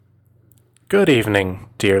Good evening,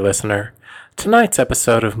 dear listener. Tonight's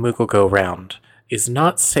episode of Moogle Go Round is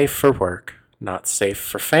not safe for work, not safe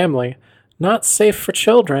for family, not safe for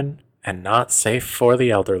children, and not safe for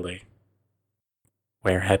the elderly.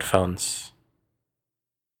 Wear headphones.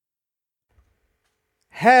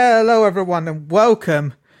 Hello, everyone, and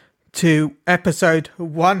welcome to episode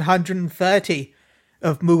 130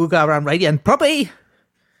 of Moogle Go Around Radio, and probably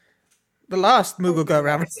the last Moogle Go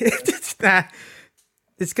Around Radio. Nah,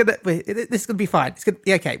 this is gonna be fine. It's gonna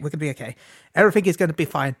be okay. We're gonna be okay. Everything is gonna be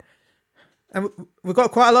fine. And we've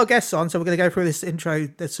got quite a lot of guests on, so we're gonna go through this intro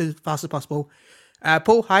as fast as possible.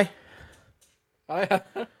 Paul, hi. Hi.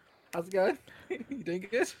 How's it going? You doing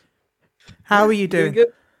good? How are you doing?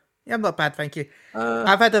 Good? Yeah, I'm not bad, thank you.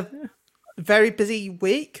 I've had a very busy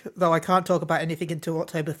week, though I can't talk about anything until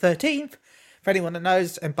October 13th. For anyone that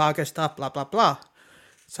knows, embargo stuff, blah, blah, blah.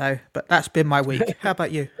 So, but that's been my week. How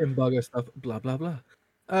about you? Embargo stuff, blah, blah, blah.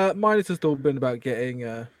 Mine has just all been about getting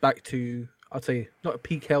back to, I'd say, not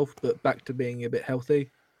peak health, but back to being a bit healthy.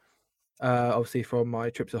 Obviously, from my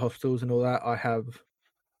trips to hospitals and all that, I have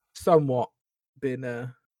somewhat been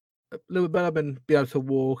a little bit better. I've been able to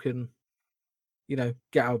walk and,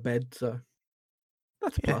 get out of bed. So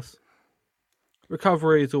that's a plus.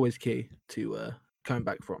 Recovery is always key to coming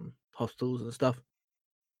back from hospitals and stuff.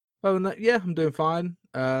 Other than that, yeah, I'm doing fine.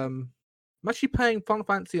 I'm actually playing Final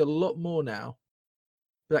Fantasy a lot more now.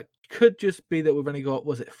 That could just be that we've only got,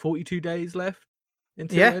 42 days left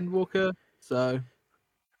until Endwalker. So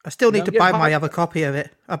I still need to buy my other copy of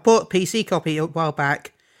it. I bought a PC copy a while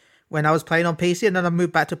back when I was playing on PC, and then I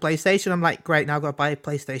moved back to PlayStation. I'm like, great, now I've got to buy a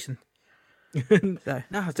PlayStation. So,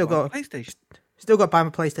 now still got PlayStation. Still got to buy my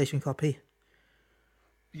PlayStation copy.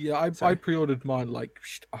 Yeah, I pre-ordered mine,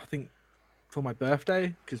 I think for my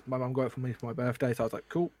birthday, because my mum got it for me for my birthday, so I was like,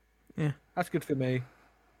 cool. Yeah. That's good for me.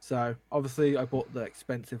 So, obviously, I bought the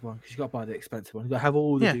expensive one, because you got to buy the expensive one. You got to have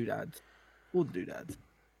all the doodads. All the doodads.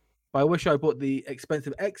 But I wish I bought the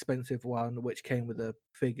expensive one, which came with a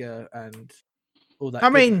figure and all that. I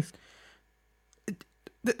mean,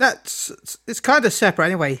 it's kind of separate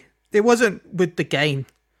anyway. It wasn't with the game.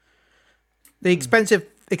 The expensive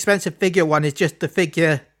figure one is just the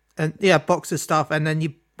figure and box of stuff, and then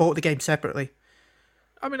you bought the game separately.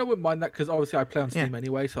 I mean, I wouldn't mind that because obviously I play on Steam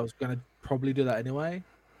anyway, so I was going to probably do that anyway.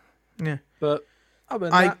 Yeah, but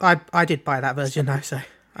I did buy that version now, so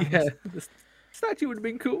the statue would have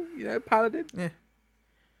been cool, paladin. Yeah,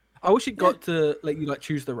 I wish it got to let you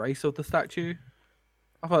choose the race of the statue.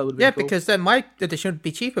 I thought it would have been cool. Because then my edition would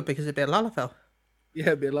be cheaper because it'd be a Lalafell. Yeah,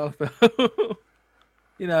 it'd be a Lalafell.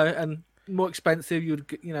 And more expensive. You'd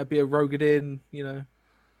be a Rogadin,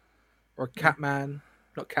 or a Catman.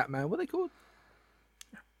 Not Catman. What are they called?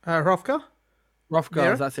 Hrothgar?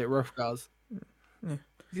 Hrothgars, that's it, Hrothgars.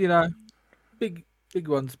 Yeah. Big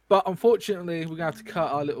ones. But unfortunately, we're going to have to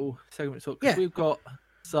cut our little segment talk. We've got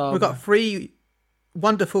 3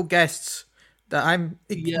 wonderful guests that I'm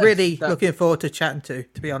really looking forward to chatting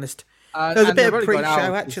to be honest. There was a bit of pre-show,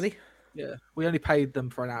 actually. Yeah, we only paid them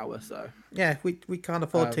for an hour, so... Yeah, we can't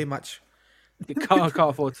afford too much. You can't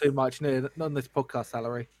afford too much, not on this podcast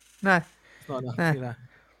salary. No. It's not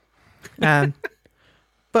enough,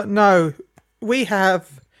 But no, we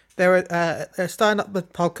have... They're starting up the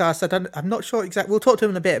podcast. I'm not sure exactly. We'll talk to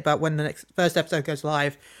them in a bit about when the first episode goes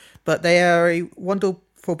live. But they are a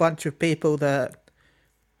wonderful bunch of people that...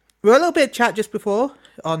 We were a little bit of chat just before.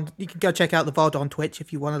 You can go check out the VOD on Twitch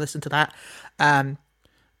if you want to listen to that.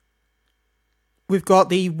 We've got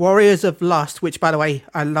the Warriors of Lust, which, by the way,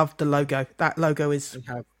 I love the logo. That logo is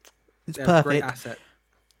perfect. Great asset.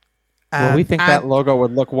 Well, we think that logo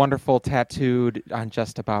would look wonderful tattooed on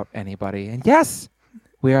just about anybody. And yes,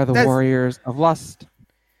 we are the Warriors of Lust.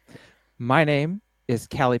 My name is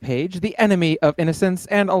Callie Page, the enemy of innocence,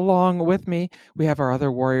 and along with me, we have our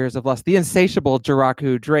other Warriors of Lust, the insatiable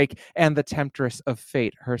Jiraku Drake, and the temptress of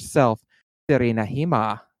fate herself, Serena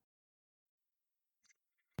Hima.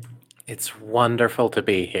 It's wonderful to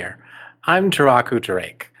be here. I'm Jiraku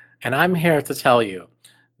Drake, and I'm here to tell you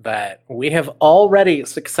that we have already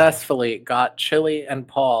successfully got Chili and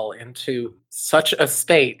Paul into such a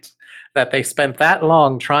state that they spent that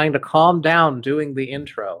long trying to calm down doing the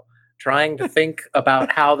intro, trying to think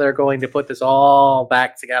about how they're going to put this all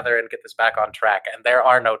back together and get this back on track, and there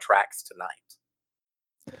are no tracks tonight.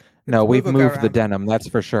 No, we've moved the denim, that's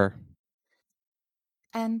for sure.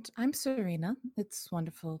 And I'm Serena. It's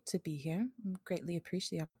wonderful to be here. I greatly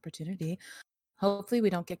appreciate the opportunity. Hopefully we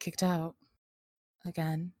don't get kicked out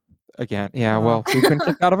again. Yeah, well, we've been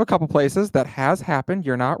kicked out of a couple places. That has happened.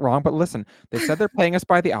 You're not wrong. But listen, they said they're paying us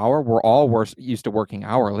by the hour. We're all used to working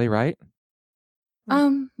hourly, right?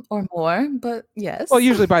 Or more, but yes. Well,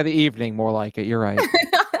 usually by the evening, more like it. You're right.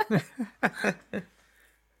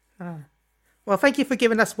 Well, thank you for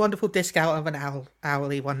giving us a wonderful discount of an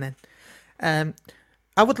hourly one then.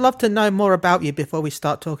 I would love to know more about you before we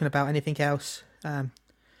start talking about anything else.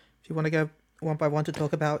 If you want to go one by one to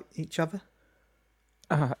talk about each other.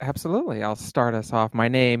 Absolutely. I'll start us off. My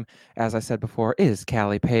name, as I said before, is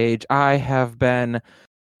Callie Page. I have been,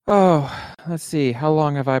 let's see, how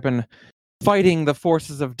long have I been fighting the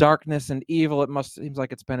forces of darkness and evil? Seems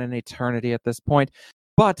like it's been an eternity at this point.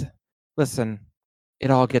 But listen,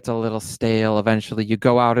 it all gets a little stale eventually. You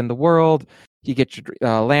go out in the world, you get your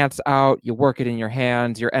lance out, you work it in your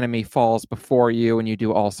hands, your enemy falls before you, and you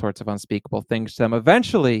do all sorts of unspeakable things to them.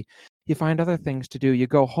 Eventually, you find other things to do. You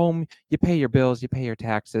go home, you pay your bills, you pay your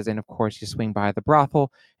taxes, and of course, you swing by the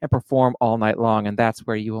brothel and perform all night long, and that's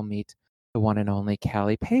where you will meet the one and only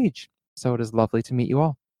Callie Page. So it is lovely to meet you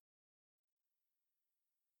all.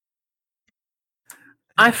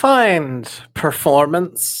 I find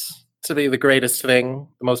performance to be the greatest thing,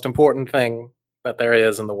 the most important thing that there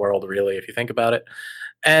is in the world, really, if you think about it.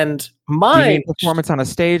 And Do you my mean performance on a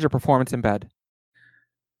stage or performance in bed?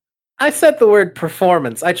 I said the word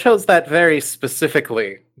performance. I chose that very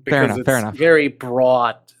specifically because fair it's enough. very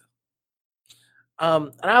broad.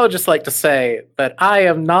 And I would just like to say that I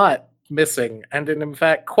am not missing, and in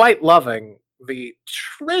fact quite loving, the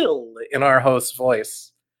trill in our host's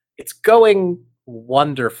voice. It's going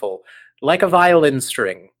wonderful, like a violin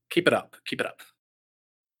string. Keep it up. Keep it up.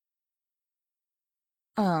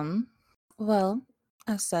 Well,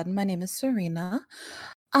 as said, my name is Serena.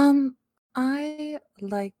 I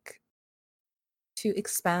like to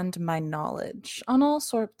expand my knowledge on all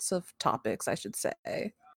sorts of topics, I should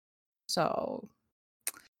say. So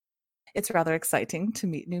it's rather exciting to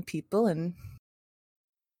meet new people and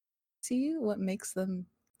see what makes them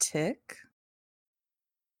tick,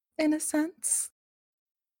 in a sense.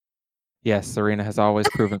 Yes, Serena has always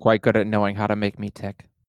proven quite good at knowing how to make me tick.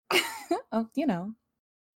 Oh,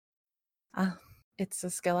 it's a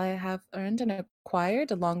skill I have earned and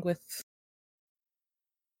acquired along with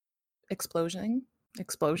explosions.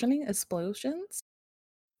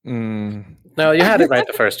 No, you had it right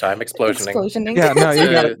the first time. Explosioning. Explosioning. Yeah, no, you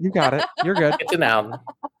got it. You got it. You're good. It's a noun.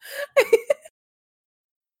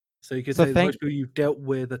 So you could So say most people you've dealt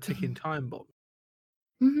with a ticking time bomb.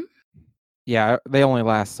 Mm-hmm. Yeah, they only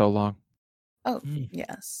last so long. Oh,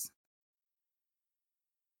 yes.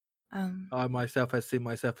 I myself have seen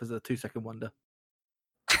myself as a 2-second wonder.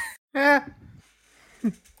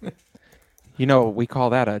 You know, we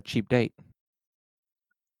call that a cheap date.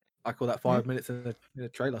 I call that 5 minutes in a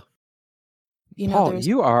trailer. Paul,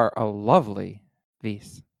 you are a lovely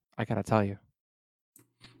Vise. I gotta tell you.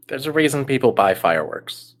 There's a reason people buy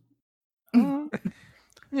fireworks.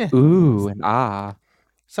 Yeah. Ooh and ah.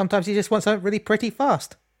 Sometimes you just want something really pretty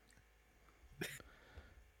fast.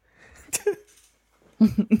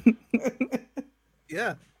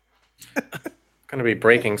 Yeah. Gonna be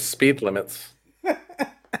breaking speed limits.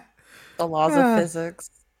 The laws of physics.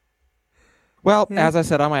 Well, as I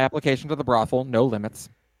said on my application to the brothel, no limits.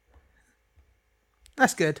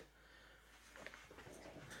 That's good.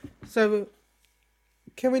 So,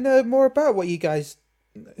 can we know more about what you guys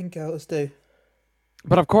and girls do?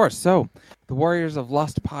 But of course, so the Warriors of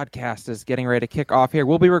Lust podcast is getting ready to kick off here.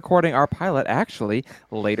 We'll be recording our pilot actually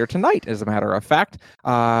later tonight, as a matter of fact.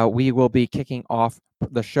 We will be kicking off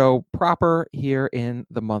the show proper here in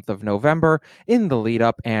the month of November in the lead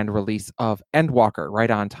up and release of Endwalker, right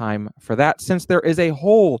on time for that, since there is a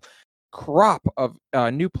whole crop of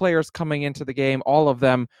new players coming into the game, all of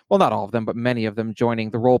them, well, not all of them, but many of them joining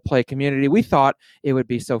the role play community. We thought it would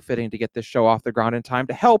be so fitting to get this show off the ground in time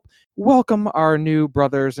to help welcome our new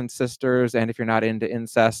brothers and sisters, and if you're not into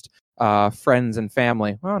incest, friends and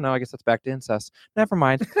family. Oh no, I guess that's back to incest. Never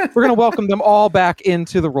mind. We're going to welcome them all back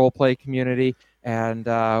into the role play community, and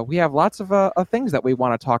we have lots of things that we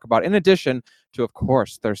want to talk about, in addition to, of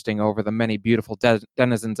course, thirsting over the many beautiful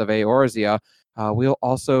denizens of Eorzea. We'll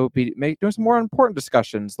also be doing some more important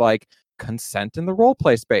discussions like consent in the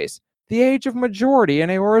roleplay space, the age of majority in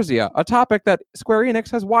Eorzea, a topic that Square Enix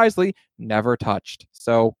has wisely never touched.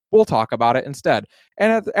 So we'll talk about it instead.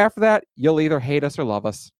 And after that, you'll either hate us or love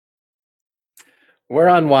us. We're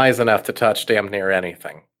unwise enough to touch damn near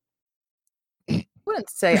anything. I wouldn't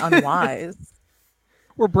say unwise.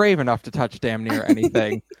 We're brave enough to touch damn near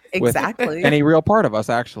anything. Exactly. With any real part of us,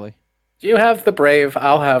 actually. You have the brave,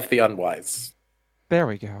 I'll have the unwise. There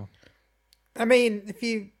we go. I mean, if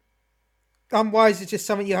you... Unwise is just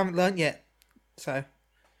something you haven't learned yet. So...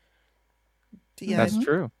 That's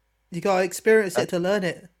true. You gotta experience it to learn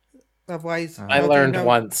it. Otherwise, I how do you learned know?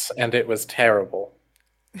 once, and it was terrible.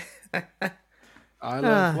 I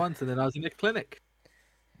learned once, and then I was in a clinic.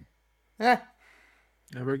 Ah,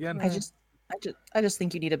 Never again. I just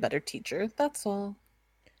think you need a better teacher. That's all.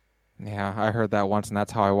 Yeah, I heard that once, and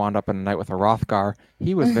that's how I wound up in a night with a Rothgar.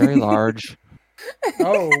 He was very large.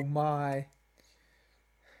 oh my!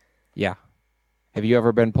 Yeah. Have you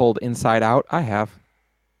ever been pulled inside out? I have.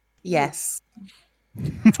 Yes.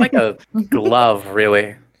 It's like a glove,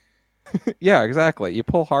 really. Yeah, exactly. You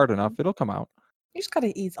pull hard enough, it'll come out. You just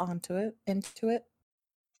gotta ease into it.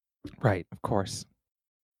 Right, of course.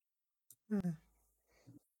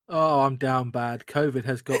 Oh, I'm down bad. COVID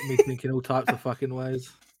has got me thinking all types of fucking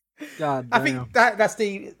ways. God damn. I think that's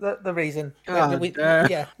the reason. God damn.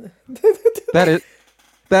 Yeah.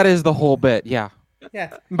 That is the whole bit, yeah.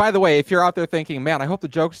 Yeah. And by the way, if you're out there thinking, man, I hope the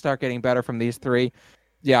jokes start getting better from these three,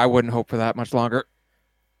 yeah, I wouldn't hope for that much longer.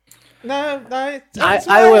 No. I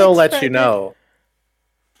will let you know.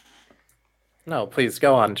 No, please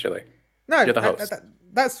go on, Chili. No, You're the host.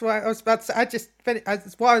 That's what I was about to say.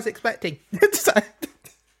 That's what I was expecting.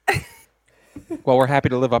 Well, we're happy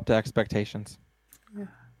to live up to expectations.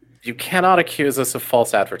 You cannot accuse us of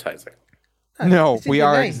false advertising. No, This is we your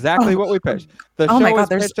are name. exactly what we pitched. The Oh show my God, is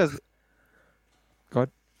there's- pitched as... Go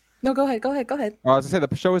ahead. No, go ahead. I was going to say,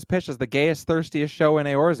 the show is pitched as the gayest, thirstiest show in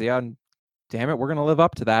Eorzea, and damn it, we're going to live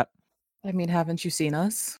up to that. I mean, haven't you seen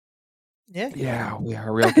us? Yeah. Yeah, we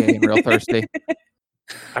are real gay and real thirsty.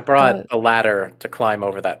 I brought a ladder to climb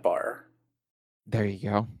over that bar. There you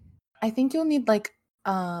go. I think you'll need like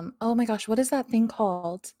oh my gosh, what is that thing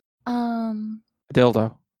called?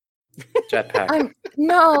 Dildo. Jetpack.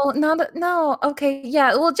 No. Okay,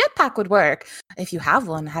 yeah. Well, jetpack would work if you have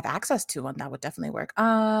one, have access to one. That would definitely work.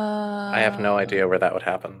 I have no idea where that would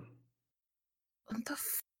happen. What the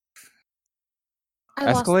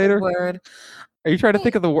Escalator? Lost the word. Are you trying to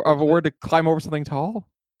think of a word to climb over something tall?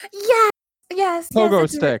 Yes. Pogo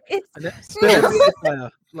it's- stick. It's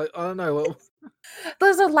Like, I don't know. Well,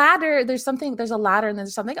 there's a ladder. There's a ladder, and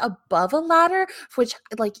there's something above a ladder, which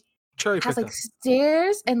like cherry has picker. like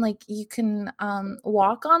stairs, and like you can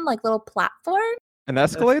walk on like little platform. An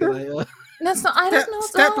escalator? That's not. I don't know.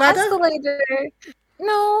 Step ladder? Escalator.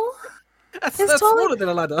 No, That's It's totally- smaller than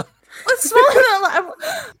a ladder. it's smaller than a ladder.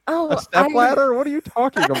 Oh, A step ladder? What are you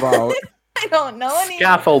talking about? I don't know any.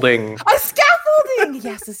 Scaffolding. A scaffolding.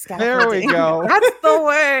 Yes, a scaffolding. There we go. That's the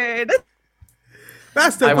word.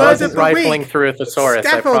 That's the I word wasn't of the rifling week. through a thesaurus, I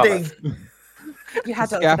Scaffolding. promise. You had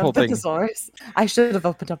to open up Scaffolding. the thesaurus. I should have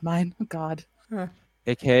opened up mine. Oh, God.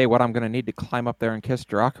 AKA what I'm going to need to climb up there and kiss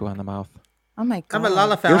Jiraku on the mouth. Oh my God. I'm a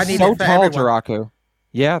Lalafell. You're I need so it for tall, everyone. Jiraku.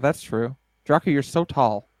 Yeah, that's true. Jiraku, you're so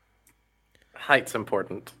tall. Height's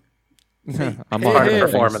important. Among Part other of things.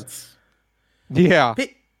 performance. Yeah.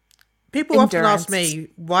 People often ask Endurance. me,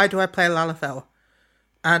 why do I play Lalafell?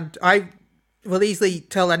 And I will easily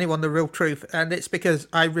tell anyone the real truth, and it's because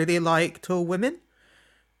I really like tall women.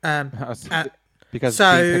 Because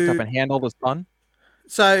so- being picked up and handled is fun.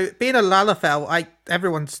 So being a Lalafell,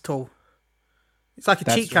 everyone's tall. It's like a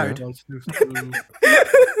That's cheat code. It's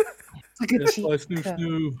like a Yes, cheat I snoo code.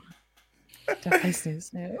 snoo. Definitely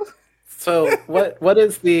snoo. So what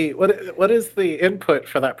is the input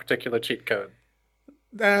for that particular cheat code?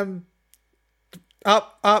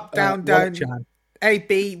 Up, down, down. Chan. A,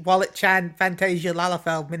 B, Wallet Chan, Fantasia,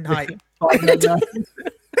 Lalafell, Midnight.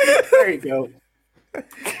 There you go.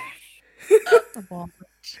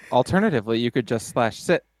 Alternatively, you could just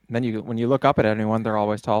 /sit. Then when you look up at anyone, they're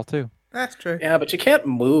always tall too. That's true. Yeah, but you can't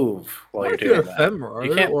move while you're If you're doing a that. femro,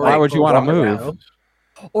 You can't, or Why would you wanna walk move? around.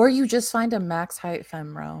 Or you just find a max height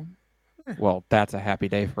femro. Well, that's a happy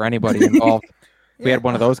day for anybody involved. We Yeah. had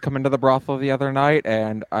one of those come into the brothel the other night,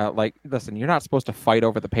 and listen, you're not supposed to fight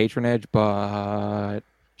over the patronage, but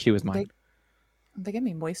she was mine. They get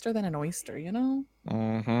me moister than an oyster, you know?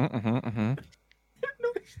 Mm-hmm.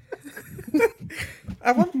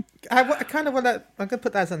 I kind of want that. I'm gonna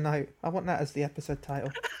put that as a note. I want that as the episode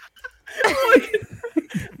title.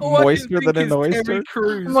 All I can Moister think than an is oyster? Terry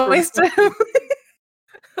Crews from- Moister.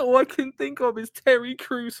 All I can think of is Terry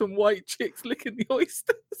Crews from White Chicks licking the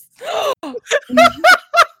oysters.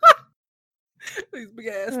 These big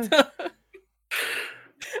ass.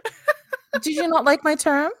 Did you not like my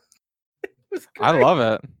term? I love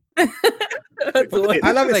it. That's all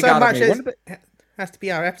I love it They so gotta much. be. It has to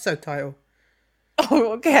be our episode title.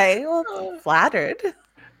 Oh, okay. Well, flattered.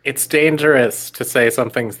 It's dangerous to say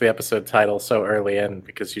something's the episode title so early in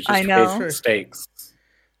because you just I know. face mistakes.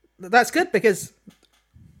 That's good because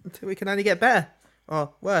we can only get better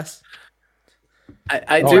or worse,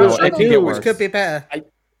 I Oh, do, no, I it can get do, worse. which could be better.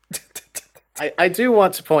 I do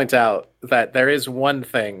want to point out that there is one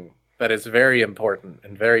thing that is very important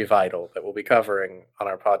and very vital that we'll be covering on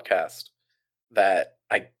our podcast that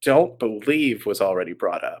I don't believe was already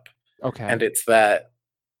brought up. Okay. And it's that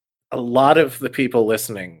a lot of the people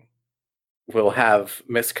listening will have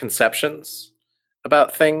misconceptions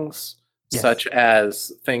about things, Yes. such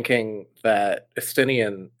as thinking that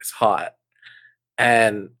Estinian is hot.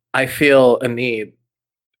 And I feel a need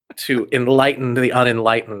to enlighten the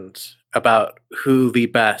unenlightened about who the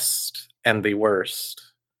best and the worst.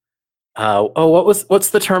 What's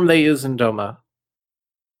the term they use in Doma?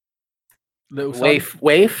 Little son.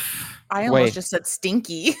 Waif? I almost Wait. just said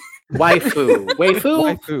stinky. Waifu.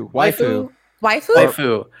 Waifu? Waifu.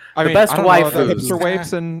 Waifu? I The mean, best I don't know, the waifus. hipster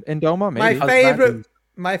waifs in Doma, My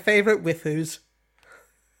maybe. favorite withus.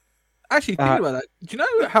 Actually, thinking about that, do you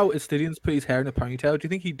know how Estinians put his hair in a ponytail? Do you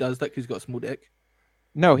think he does that because he's got a small dick?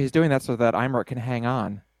 No, he's doing that so that Imrek can hang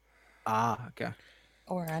on. Ah, okay.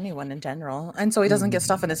 Or anyone in general. And so he doesn't get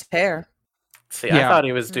stuff in his hair. See, I Yeah. thought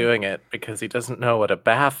he was doing it because he doesn't know what a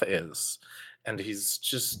bath is. And he's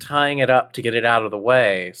just tying it up to get it out of the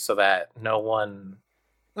way so that no one...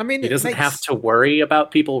 I mean, He doesn't have to worry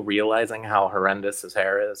about people realizing how horrendous his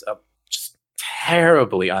hair is. Just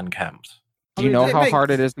terribly unkempt. Do you mean, know it how makes-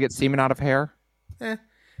 hard it is to get semen out of hair?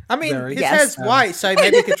 I mean, Very. his Yes. hair's white, so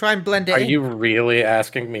maybe you could try and blend it Are in. you really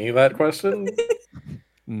asking me that question?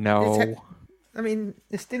 No. I mean,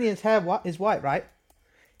 Estinian's hair is white, right?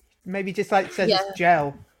 Maybe just like says Yeah. it's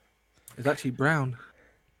gel. It's actually brown.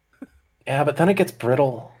 Yeah, but then it gets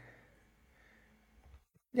brittle.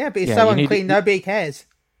 Yeah, but it's Yeah, so you need unclean, to- nobody cares.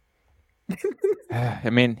 I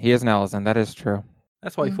mean, he is an Ellison. That is true.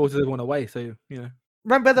 That's why he forces everyone away. So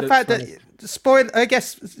Remember the Looks fact like that I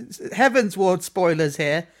guess Heaven's Ward spoilers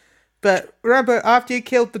here, but remember after he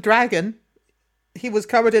killed the dragon, he was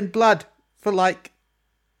covered in blood for like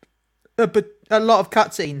a lot of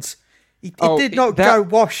cutscenes. He did not go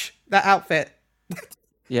wash that outfit.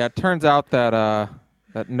 Yeah, it turns out that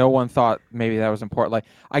that no one thought maybe that was important. Like,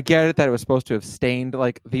 I get it that it was supposed to have stained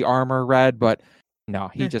like the armor red, but no,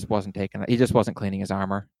 he just wasn't taking it. He just wasn't cleaning his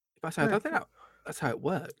armor. I don't think that's how it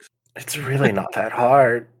works. It's really not that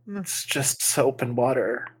hard. Mm. It's just soap and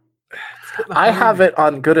water. I have it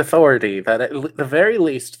on good authority that at the very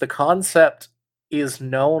least the concept is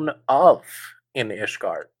known of in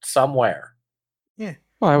Ishgard somewhere.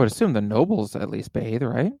 Well, I would assume the nobles at least bathe,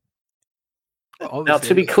 right? Now,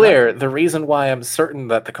 to be clear, the reason why I'm certain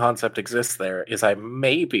that the concept exists there is I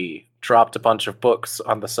maybe dropped a bunch of books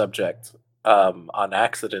on the subject on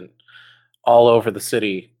accident all over the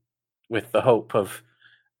city with the hope of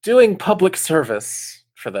doing public service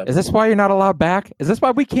for them. Is this why you're not allowed back? Is this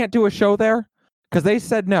why we can't do a show there? Because they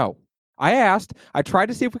said no. I asked. I tried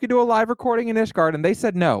to see if we could do a live recording in Ishgard, and they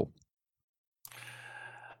said no.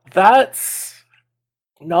 That's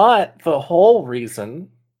not the whole reason.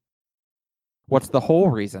 What's the whole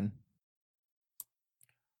reason?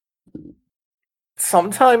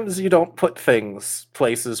 Sometimes you don't put things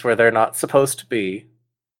places where they're not supposed to be.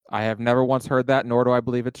 I have never once heard that, nor do I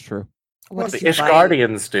believe it's true. What The if you bite?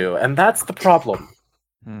 Ishgardians do, and that's the problem.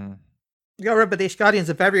 Hmm. You gotta remember the Ishgardians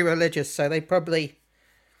are very religious, so they probably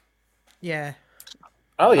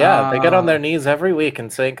Oh yeah, they get on their knees every week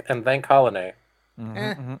and thank Colony.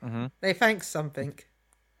 they thank something.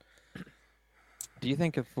 Do you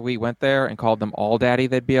think if we went there and called them all daddy,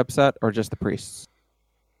 they'd be upset, or just the priests?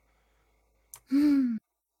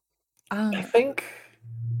 I think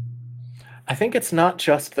it's not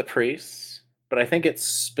just the priests, but I think it's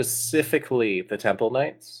specifically the Temple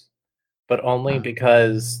Knights, but only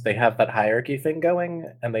because they have that hierarchy thing going,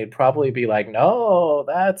 and they'd probably be like, "No,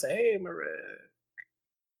 that's Amaric."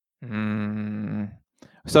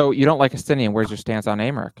 So you don't like Estinian? Where's your stance on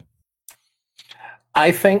Amaric?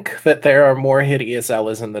 I think that there are more hideous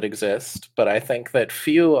Ellison that exist, but I think that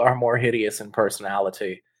few are more hideous in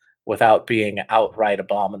personality without being outright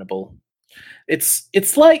abominable.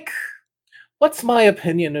 It's like, what's my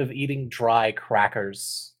opinion of eating dry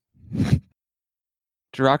crackers?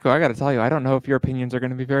 Draco, I got to tell you, I don't know if your opinions are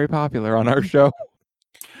going to be very popular on our show.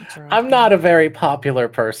 I'm not a very popular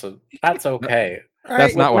person. That's okay.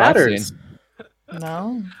 That's not what I've seen.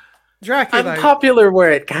 No. Dracula. I'm popular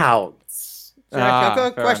where it counts. I've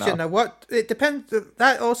got a fair question enough. though. What it depends.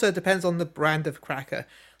 That also depends on the brand of cracker.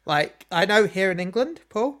 Like I know here in England,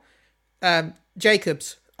 Paul,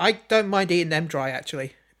 Jacobs. I don't mind eating them dry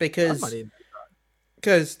actually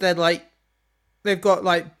because they're like they've got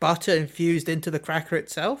like butter infused into the cracker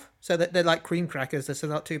itself, so that they're like cream crackers. So they're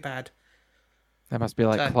not too bad. That must be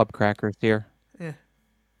like club crackers here. Yeah.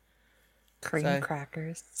 Cream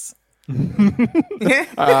crackers. Yeah.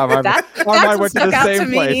 That's I what went to stuck the out same to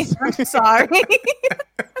me. place. I'm sorry.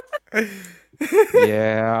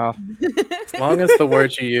 Yeah. As long as the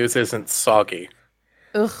word you use isn't soggy.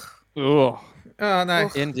 Ugh. Ugh. Oh no.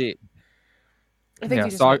 Ugh. Indeed. I think Yeah,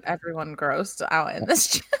 you just made everyone grossed out in this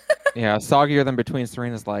chat. Yeah, soggier than between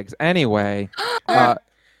Serena's legs. Anyway, And that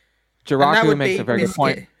Jiraku would makes be a very good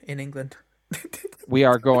point. in England. We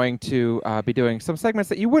are going to be doing some segments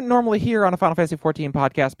that you wouldn't normally hear on a Final Fantasy XIV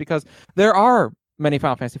podcast because there are many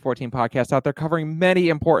Final Fantasy XIV podcasts out there covering many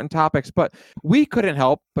important topics, but we couldn't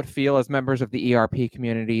help but feel as members of the ERP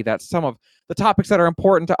community that some of the topics that are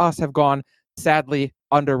important to us have gone sadly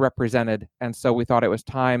underrepresented. And so we thought it was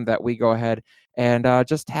time that we go ahead and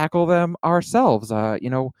just tackle them ourselves.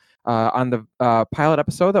 On the pilot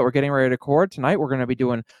episode that we're getting ready to record tonight, we're going to be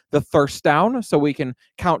doing the thirst down so we can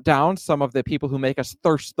count down some of the people who make us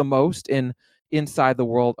thirst the most inside the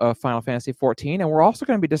world of Final Fantasy XIV. And we're also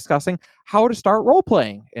going to be discussing how to start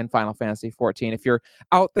role-playing in Final Fantasy XIV. If you're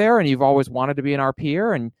out there and you've always wanted to be an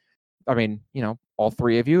RPer, and I mean, all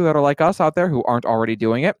three of you that are like us out there who aren't already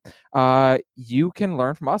doing it, you can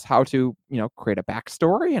learn from us how to, create a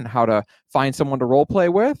backstory and how to find someone to role-play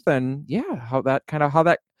with, and how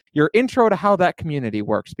that your intro to how that community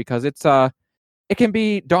works, because it can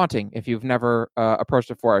be daunting if you've never approached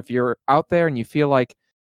it before. If you're out there and you feel like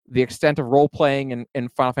the extent of role playing in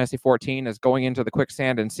Final Fantasy XIV is going into the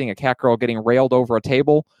quicksand and seeing a cat girl getting railed over a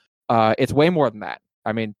table, it's way more than that.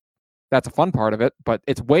 I mean, that's a fun part of it, but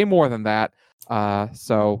it's way more than that. And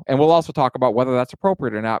we'll also talk about whether that's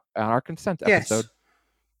appropriate or not on our consent episode.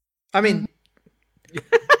 I mean,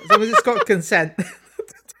 as long as it's got consent.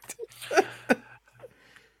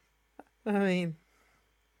 I mean,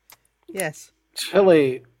 yes.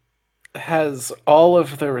 Chili has all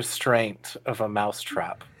of the restraint of a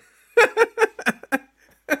mousetrap.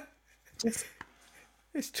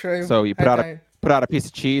 It's true. So you put out a piece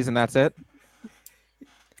of cheese and that's it?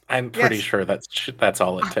 I'm pretty sure that's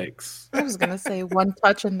all it takes. I was gonna say one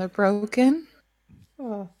touch and they're broken.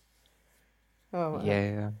 Oh wow.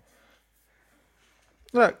 Yeah.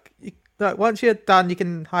 Look, once you're done, you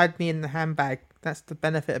can hide me in the handbag. That's the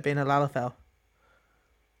benefit of being a Lalafell.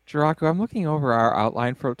 Jiraku, I'm looking over our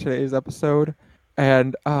outline for today's episode,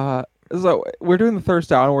 and so we're doing the thirst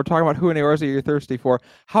down, and we're talking about who in Eorza you're thirsty for.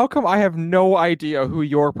 How come I have no idea who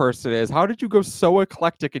your person is? How did you go so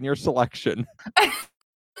eclectic in your selection?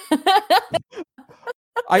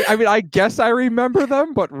 I mean, I guess I remember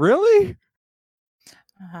them, but really?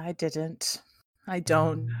 I didn't. I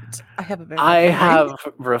don't. I have a very. I have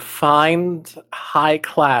refined,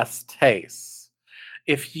 high-class taste.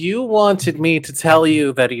 If you wanted me to tell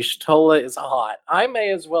you that Y'shtola is hot, I may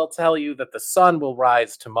as well tell you that the sun will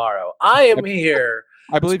rise tomorrow. I am here.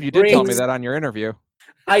 I believe you did tell me that on your interview.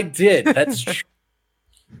 I did. That's true.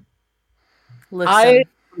 Listen. I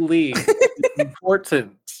believe it's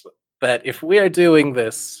important that if we are doing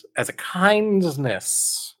this as a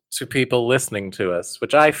kindness to people listening to us,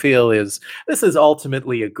 which I feel this is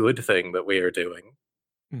ultimately a good thing that we are doing.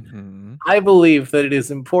 Mm-hmm. I believe that it is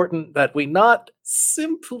important that we not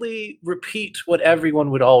simply repeat what everyone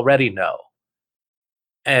would already know.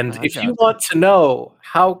 And if you want to know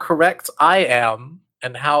how correct I am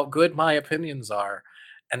and how good my opinions are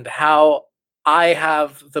and how I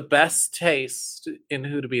have the best taste in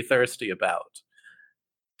who to be thirsty about,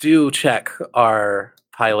 do check our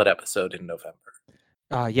pilot episode in November.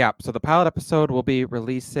 So the pilot episode will be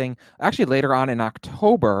releasing actually later on in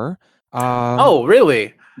October. Oh,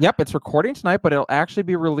 really? Yep, it's recording tonight, but it'll actually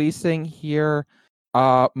be releasing here.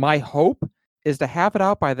 My hope is to have it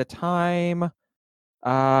out by the time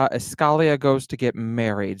Escalia goes to get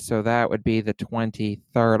married. So that would be the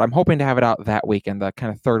 23rd. I'm hoping to have it out that weekend, the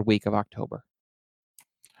kind of third week of October.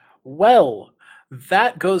 Well,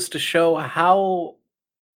 that goes to show how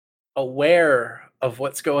aware of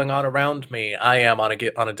what's going on around me I am on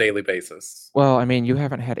a daily basis. Well, I mean, you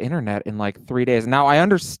haven't had internet in like 3 days. Now, I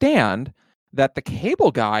understand that the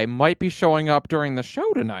cable guy might be showing up during the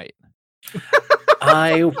show tonight.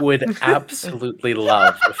 I would absolutely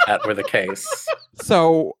love if that were the case.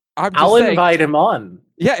 So I'll invite him on.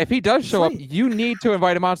 Yeah, if he does show up, you need to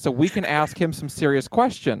invite him on so we can ask him some serious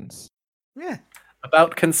questions. Yeah.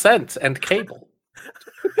 About consent and cable.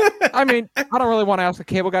 I mean, I don't really want to ask a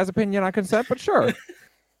cable guy's opinion on consent, but sure.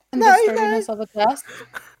 And the sturdiness of a test.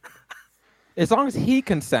 As long as he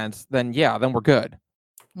consents, then we're good.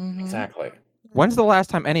 Mm-hmm. Exactly. When's the last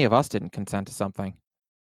time any of us didn't consent to something?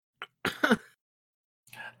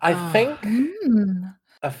 I think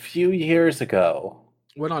a few years ago.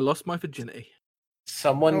 When I lost my virginity.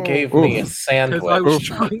 Someone gave me a sandwich I was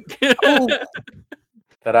drunk.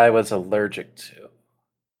 that I was allergic to.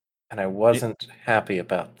 And I wasn't happy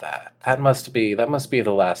about that. That must be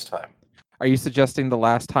the last time. Are you suggesting the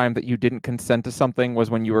last time that you didn't consent to something was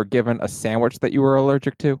when you were given a sandwich that you were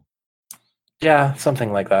allergic to? Yeah,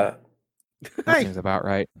 something like that. That Hey, seems about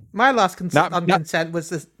right. my last Not- consent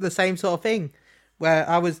was the same sort of thing, where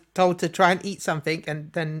I was told to try and eat something,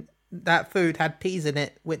 and then that food had peas in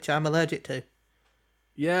it, which I'm allergic to.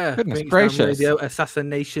 Yeah, Goodness Queenstown gracious. Radio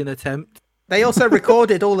assassination attempt. They also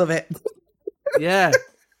recorded all of it. Yeah,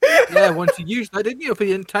 yeah. Once you used that, didn't you, for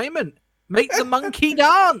the entertainment? Make the monkey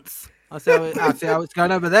dance. I see how it's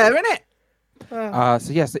going over there, isn't it?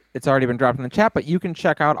 So yes, it's already been dropped in the chat, but you can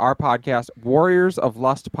check out our podcast,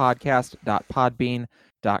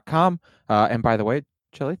 warriorsoflustpodcast.podbean.com. And by the way,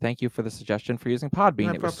 Chili, thank you for the suggestion for using Podbean. No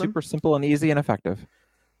It was problem. super simple and easy and effective.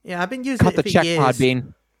 Yeah, I've been using Cut it the for check, years.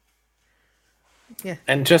 Podbean. Yeah.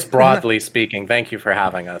 And just broadly speaking, thank you for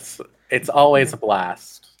having us. It's always a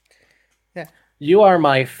blast. Yeah. You are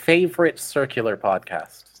my favorite circular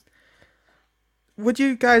podcast. Would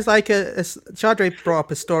you guys like a Chardre brought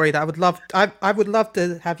up a story that I would love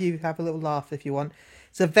to have you have a little laugh if you want.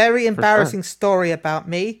 It's a very embarrassing story about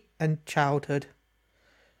me and childhood.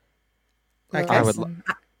 Okay.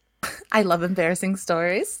 I love embarrassing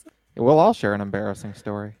stories. We'll all share an embarrassing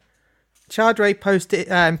story. Chardre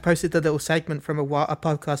posted the little segment from a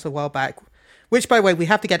podcast a while back, which, by the way, we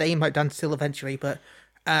have to get the emote done still eventually. But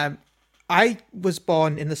I was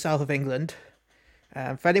born in the south of England.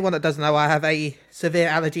 For anyone that doesn't know, I have a severe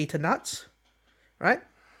allergy to nuts, right?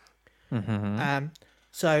 Mm-hmm.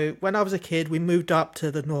 So when I was a kid, we moved up to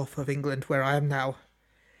the north of England, where I am now.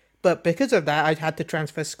 But because of that, I had to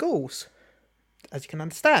transfer schools. As you can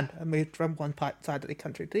understand, I moved from one side of the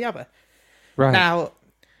country to the other. Right. Now,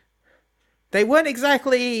 they weren't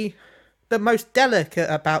exactly the most delicate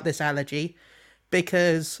about this allergy,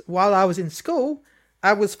 because while I was in school,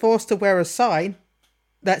 I was forced to wear a sign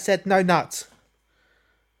that said "No nuts."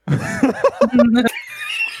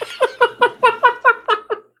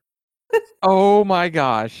 Oh my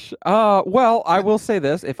gosh. Well, I will say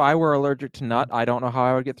this: if I were allergic to nut, I don't know how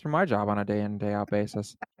I would get through my job on a day in day out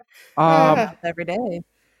basis. Every day.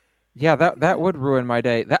 Yeah, that would ruin my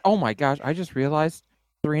day. Oh my gosh! I just realized,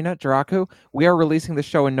 Serena, Jiraku, we are releasing the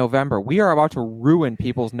show in November. We are about to ruin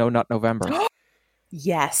people's No Nut November.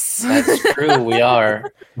 Yes. That's true, we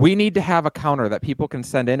are. We need to have a counter that people can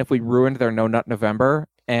send in if we ruined their No Nut November,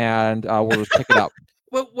 and we'll pick it up.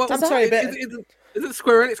 Well, I'm sorry, but isn't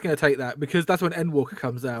Square Enix going to take that, because that's when Endwalker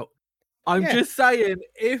comes out? I'm just saying,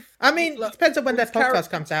 if it depends on when that podcast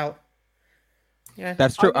comes out. Yeah,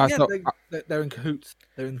 that's true. They're in cahoots.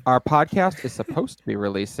 Our podcast is supposed to be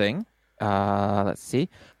releasing. Let's see.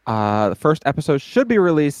 The first episode should be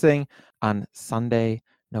releasing on Sunday,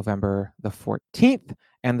 November the 14th,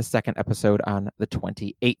 and the second episode on the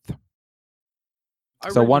 28th.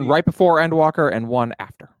 So one right before Endwalker and one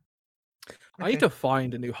after. I need to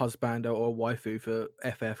find a new husband or a waifu for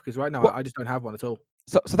FF, because right now I just don't have one at all.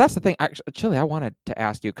 So that's the thing. Actually, I wanted to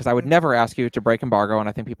ask you, because I would never ask you to break embargo, and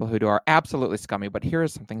I think people who do are absolutely scummy. But here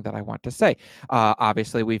is something that I want to say.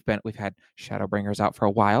 Obviously, we've had Shadowbringers out for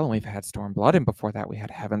a while, and we've had Stormblood, and before that, we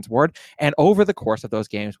had Heaven's Ward. And over the course of those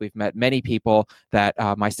games, we've met many people that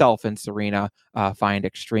myself and Serena find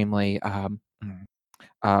extremely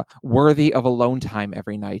worthy of alone time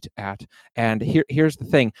every night at. And here's the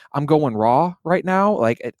thing: I'm going raw right now.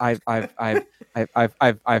 Like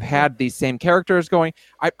I've had these same characters going.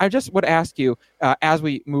 I just would ask you, as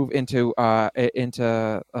we move into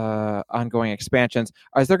ongoing expansions,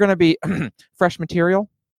 is there going to be fresh material?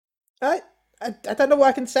 I don't know what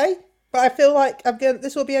I can say, but I feel like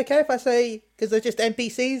this will be okay if I say, because they're just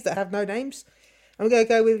NPCs that have no names. I'm going to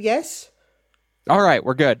go with yes. All right,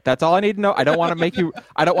 we're good. That's all I need to know. I don't want to make you.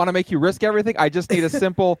 I don't want to make you risk everything. I just need a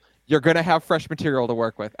simple. You're going to have fresh material to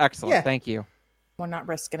work with. Excellent. Yeah. Thank you. We're not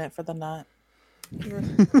risking it for the nut.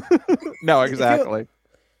 No, exactly.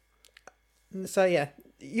 So yeah,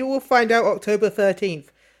 you will find out October 13th.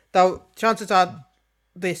 Though chances are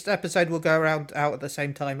this episode will go out at the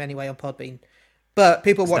same time anyway on Podbean. But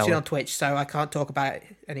people watch it on Twitch, so I can't talk about it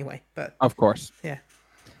anyway. But of course. Yeah.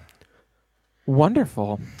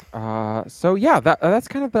 Wonderful. So yeah, that's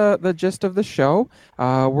kind of the gist of the show.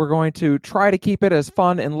 We're going to try to keep it as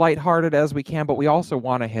fun and lighthearted as we can, but we also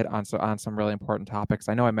want to hit on some really important topics.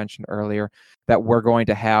 I know I mentioned earlier that we're going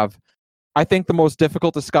to have, I think, the most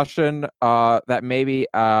difficult discussion that maybe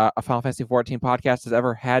a Final Fantasy XIV podcast has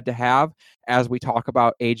ever had to have, as we talk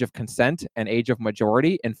about age of consent and age of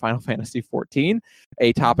majority in Final Fantasy XIV,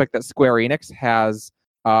 a topic that Square Enix has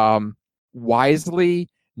wisely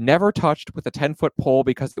never touched with a 10-foot pole,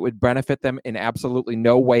 because it would benefit them in absolutely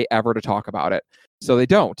no way ever to talk about it. So they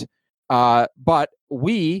don't. But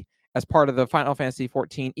we, as part of the Final Fantasy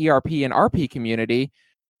XIV ERP and RP community,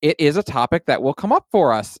 it is a topic that will come up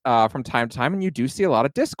for us from time to time, and you do see a lot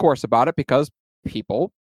of discourse about it because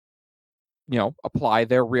people, apply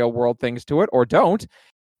their real world things to it or don't.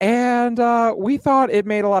 And we thought it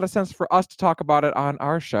made a lot of sense for us to talk about it on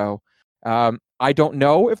our show. I don't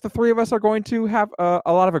know if the three of us are going to have a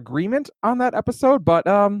lot of agreement on that episode, but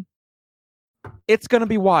it's going to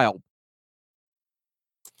be wild.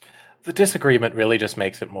 The disagreement really just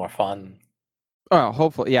makes it more fun. Oh,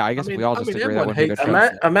 hopefully. Yeah, I guess we all just agree that would be a good show.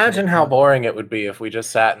 Imagine how boring it would be if we just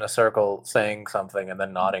sat in a circle saying something and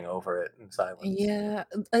then nodding over it in silence. Yeah,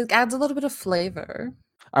 it adds a little bit of flavor.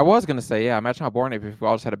 I was going to say, yeah, imagine how boring it would be if we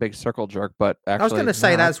all just had a big circle jerk, but actually... I was going to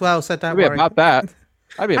say that as well, so don't worry. I'd be about that.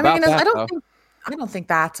 I'd be about that, I don't think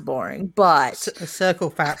that's boring, but... A circle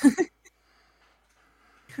fat.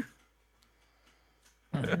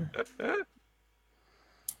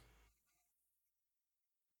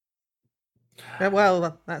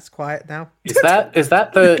 Well, that's quiet now. Is that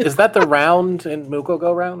the round in Moogle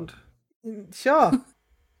Go Round? Sure.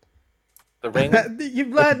 The ring?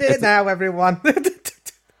 You've learned it now, everyone.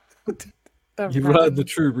 You've learned the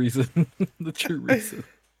true reason. The true reason.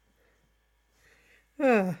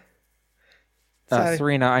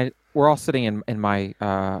 Serena, we're all sitting in my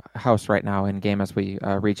house right now in game as we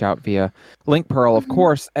reach out via Link Pearl, of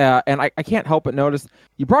course. And I can't help but notice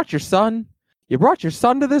you brought your son. You brought your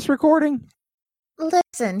son to this recording?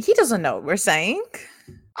 Listen, he doesn't know what we're saying.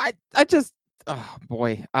 I just, oh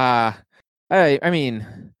boy. I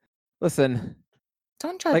mean, listen.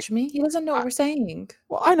 Don't judge me. He doesn't know what we're saying.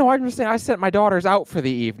 Well, I know. I'm just saying. I sent my daughters out for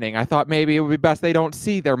the evening. I thought maybe it would be best they don't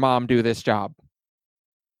see their mom do this job.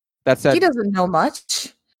 That said, he doesn't know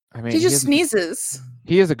much. I mean, he just sneezes.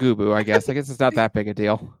 He is a gooboo, I guess. I guess it's not that big a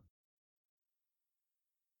deal.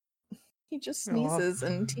 He just sneezes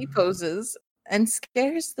and T-poses and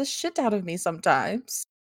scares the shit out of me sometimes.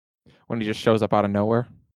 When he just shows up out of nowhere?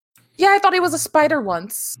 Yeah, I thought he was a spider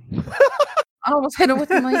once. I almost hit him with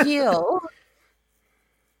my heel.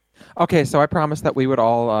 Okay, so I promised that we would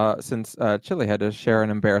all, since Chili had to share an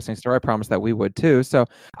embarrassing story, I promised that we would too. So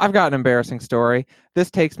I've got an embarrassing story. This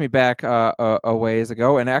takes me back a ways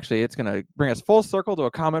ago, and actually it's going to bring us full circle to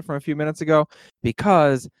a comment from a few minutes ago,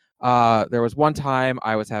 because there was one time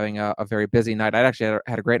I was having a very busy night. I'd actually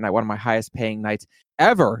had a great night, one of my highest paying nights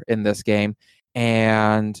ever in this game.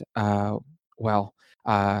 And,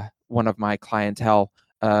 one of my clientele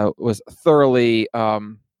was thoroughly, I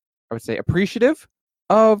would say, appreciative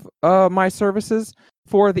of my services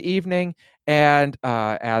for the evening. And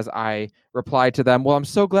as I replied to them, well, I'm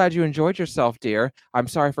so glad you enjoyed yourself, dear. I'm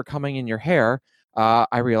sorry for coming in your hair.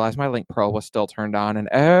 I realized my Link Pearl was still turned on, and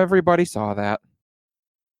everybody saw that.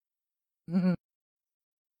 Mm-hmm.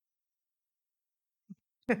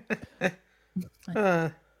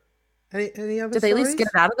 Any other Did they at least get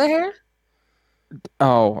it out of the hair?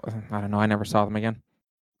 Oh, I don't know. I never saw them again.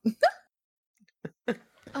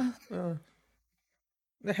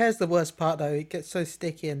 The hair's the worst part, though. It gets so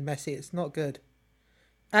sticky and messy. It's not good.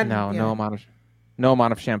 And no amount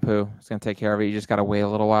of shampoo is going to take care of it. You just got to wait a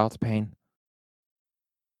little while. It's a pain.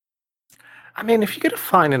 I mean, if you get a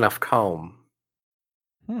fine enough comb.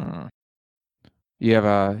 You have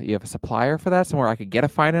a supplier for that? Somewhere I could get a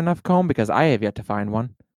fine enough comb? Because I have yet to find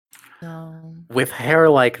one. No. With hair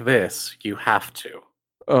like this, you have to.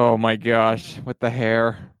 Oh my gosh, with the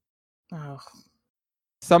hair. Oh.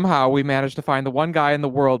 Somehow we managed to find the one guy in the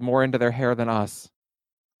world more into their hair than us.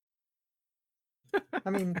 I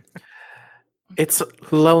mean, it's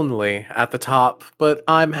lonely at the top, but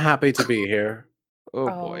I'm happy to be here. Oh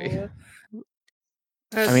boy.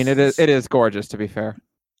 I mean, it is gorgeous, to be fair.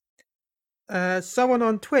 Someone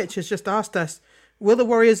on Twitch has just asked us, will the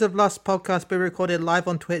Warriors of Lust podcast be recorded live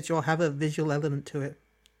on Twitch or have a visual element to it?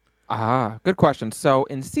 Good question. So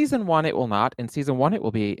in season 1, it will not. In season 1, it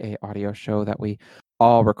will be an audio show that we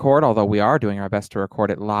all record, although we are doing our best to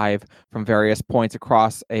record it live from various points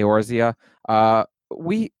across Eorzea.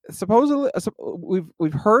 We supposedly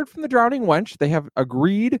we've heard from the Drowning Wench. They have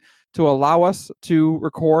agreed to allow us to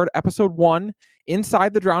record episode 1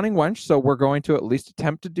 inside the Drowning Wench, so we're going to at least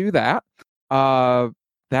attempt to do that.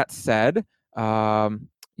 That said, we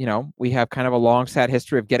have kind of a long, sad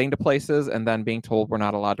history of getting to places and then being told we're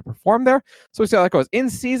not allowed to perform there. So we see how that goes. In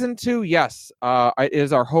season 2, yes, it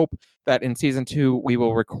is our hope that in season 2 we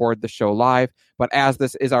will record the show live. But as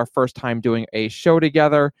this is our first time doing a show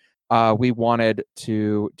together, we wanted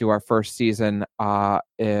to do our first season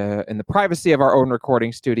in the privacy of our own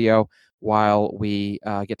recording studio while we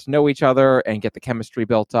get to know each other and get the chemistry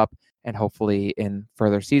built up. And hopefully in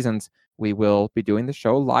further seasons, we will be doing the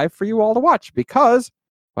show live for you all to watch because,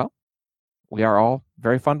 well, we are all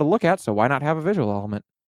very fun to look at. So why not have a visual element?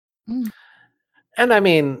 And I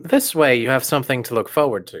mean, this way you have something to look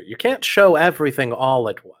forward to. You can't show everything all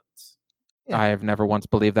at once. Yeah. I have never once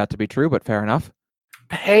believed that to be true, but fair enough.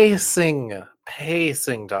 Pacing,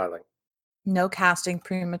 darling. No casting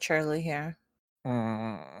prematurely here.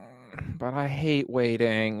 But I hate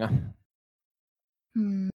waiting.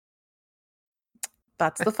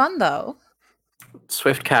 That's the fun, though.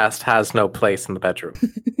 Swiftcast has no place in the bedroom.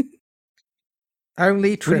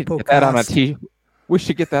 Only triple We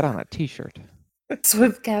should get that on a t-shirt.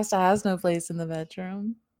 Swiftcast has no place in the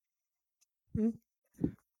bedroom.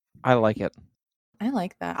 I like it. I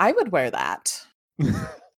like that. I would wear that.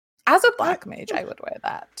 As a black mage, I would wear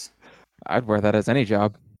that. I'd wear that as any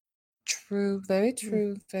job. True. Very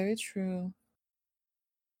true. Very true.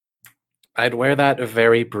 I'd wear that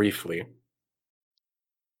very briefly.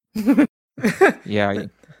 Yeah.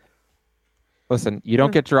 Listen, you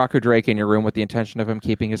don't get Jiraku Drake in your room with the intention of him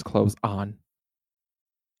keeping his clothes on.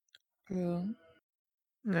 True.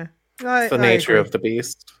 Yeah. It's the nature of the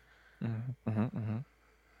beast.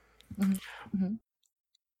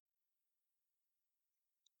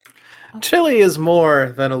 Chili is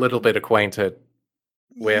more than a little bit acquainted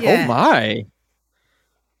with Yeah. Oh my.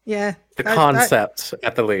 Yeah. the concept,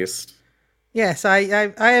 at the least. Yes,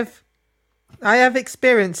 I have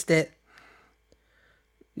experienced it.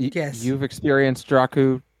 Yes. You've experienced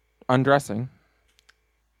Jiraku undressing.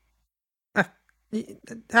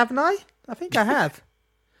 Haven't I? I think I have.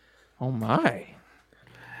 Oh my.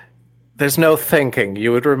 There's no thinking.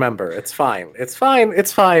 You would remember. It's fine. It's fine.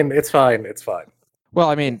 It's fine. It's fine. It's fine. Well,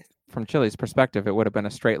 I mean, from Chili's perspective, it would have been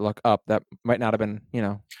a straight look up. That might not have been,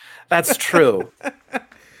 That's true.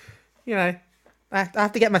 I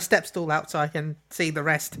have to get my step stool out so I can see the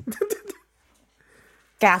rest.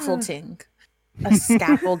 Scaffolding. A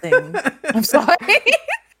scaffolding. I'm sorry.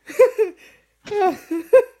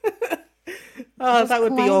 Oh, Just that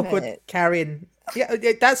would be climb awkward it. carrying. Yeah,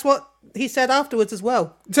 that's what he said afterwards as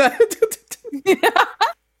well.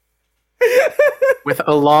 With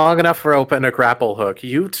a long enough rope and a grapple hook,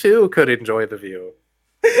 you too could enjoy the view.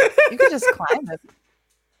 You could just climb it.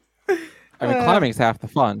 I mean, climbing's half the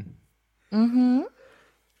fun. Mm-hmm.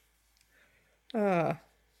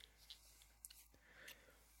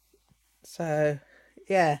 So,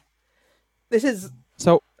 yeah. This is...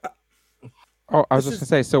 So, I was just going to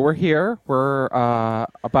say, so we're here. We're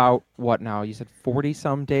about, what now? You said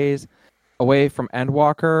 40-some days away from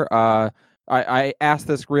Endwalker. I asked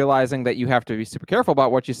this realizing that you have to be super careful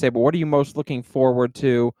about what you say, but what are you most looking forward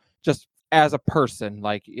to just as a person?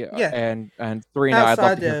 Like, and Serena, I'd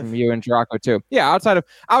love to hear from you and Jiraku too. Yeah,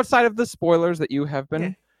 outside of the spoilers that you have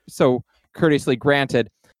been so courteously granted,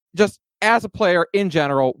 just as a player in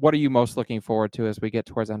general, what are you most looking forward to as we get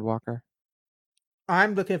towards Endwalker?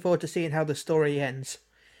 I'm looking forward to seeing how the story ends.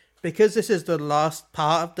 Because this is the last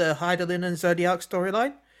part of the Hydaelyn and Zodiac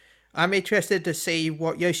storyline, I'm interested to see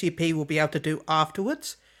what Yoshi P will be able to do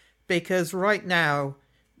afterwards. Because right now,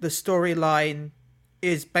 the storyline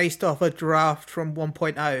is based off a draft from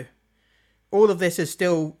 1.0. All of this is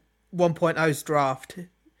still 1.0's draft.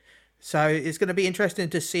 So it's going to be interesting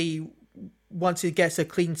to see, once he gets a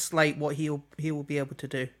clean slate, what he will be able to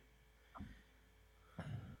do.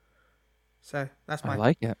 So that's my... I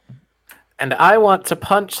like it. And I want to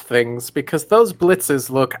punch things because those blitzes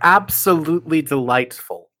look absolutely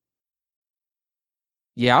delightful.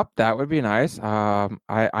 Yep, that would be nice.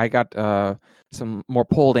 I got some more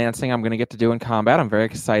pole dancing I'm going to get to do in combat. I'm very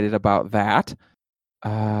excited about that.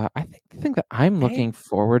 I think the thing that I'm looking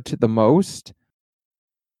forward to the most...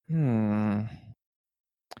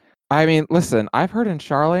 I mean, listen, I've heard in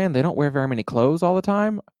Charland they don't wear very many clothes all the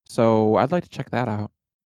time, so I'd like to check that out.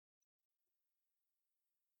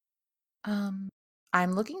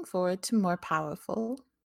 I'm looking forward to more powerful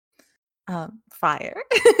fire.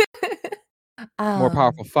 More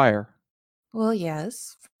powerful fire. Well,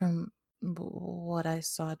 yes, from what I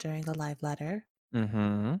saw during the live letter.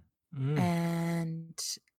 Mm-hmm. And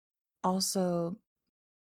also,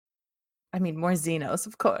 I mean, more Xenos,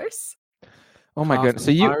 of course. Oh my goodness!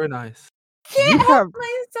 So Fire and ice. Can't have help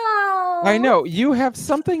myself. I know you have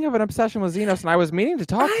something of an obsession with Xenos, and I was meaning to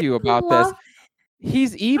talk to you about this.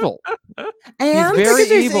 He's evil. And He's very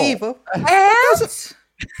evil. And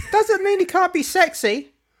Doesn't mean he can't be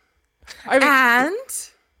sexy. I mean, and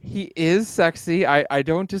he is sexy. I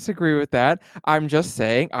don't disagree with that. I'm just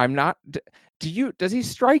saying I'm not. Does he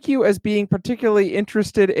strike you as being particularly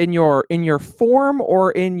interested in your form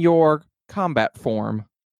or in your combat form?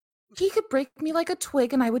 he could break me like a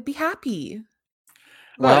twig, and I would be happy.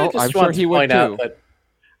 Well, I'm sure he would too. That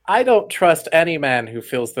I don't trust any man who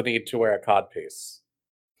feels the need to wear a codpiece.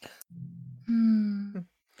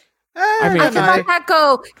 I mean, can let that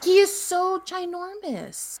go. He is so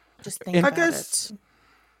ginormous. Just think about it.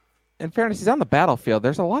 In fairness, he's on the battlefield.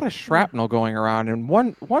 There's a lot of shrapnel going around, and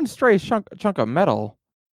one stray chunk of metal.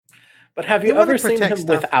 But have you ever seen him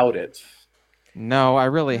stuff without it? No, I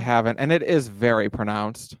really haven't, and it is very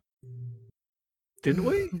pronounced. Didn't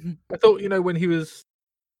we? I thought, when he was,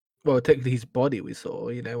 well, technically his body we saw,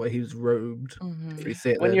 where he was robed.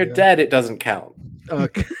 When you're dead, it doesn't count.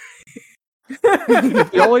 Okay.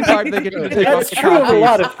 The only time they get to take off That's true of a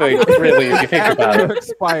lot of things, really, if you think about it.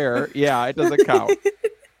 Expire, yeah, it doesn't count.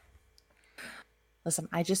 Listen,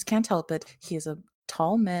 I just can't help it. He is a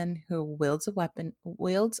tall man who wields a weapon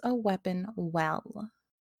well.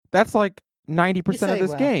 That's like 90% of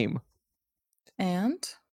this game. And?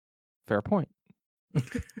 Fair point.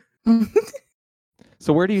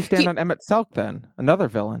 So where do you stand on Emmett Selk then? Another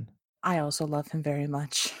villain. I also love him very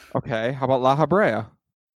much. Okay, how about La Habrea?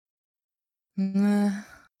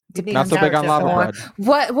 Not so big on lava bread.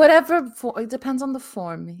 Whatever. It depends on the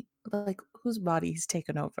form. Like whose body he's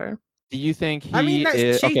taken over. Do you think he? I mean,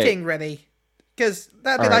 that's cheating, really, because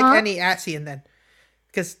that'd be like any Asian then.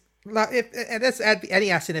 Because that's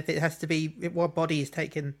any Asian if it has to be what body is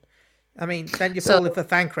taken. I mean, then you're falling for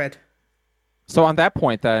Thancred. So on that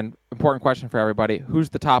point, then, important question for everybody: who's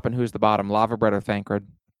the top and who's the bottom? Lava bread or Thancred?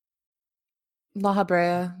 La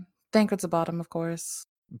Habrea. Thancred's the bottom, of course.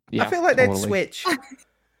 Yeah, I feel like they'd switch.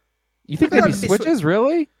 You think they'd be switches,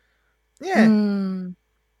 really? Yeah.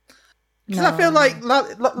 Because I feel like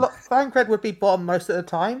Thancred would be bottom most of the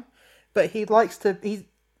time, but he seems to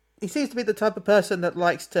be the type of person that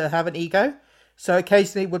likes to have an ego. So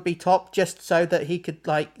occasionally would be top just so that he could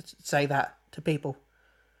say that to people.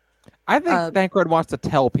 I think Thancred wants to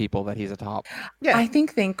tell people that he's a top. Yeah, I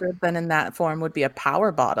think Thancred then in that form would be a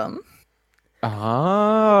power bottom.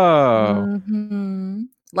 Oh.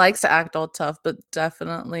 Likes to act all tough, but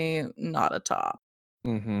definitely not a top.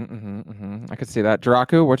 I could see that.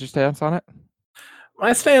 Draku, what's your stance on it?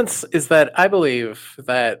 My stance is that I believe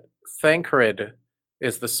that Thancred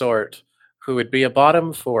is the sort who would be a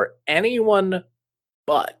bottom for anyone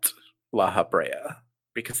but La Habrea.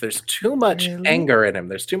 Because there's too much anger in him.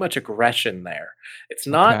 There's too much aggression there. It's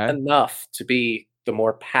not enough to be the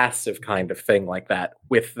more passive kind of thing like that,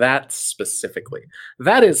 with that specifically.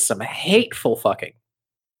 That is some hateful fucking.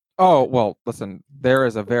 Oh, well, listen, there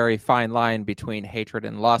is a very fine line between hatred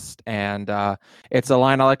and lust, and it's a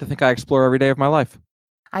line I like to think I explore every day of my life.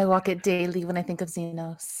 I walk it daily when I think of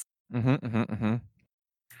Xenos.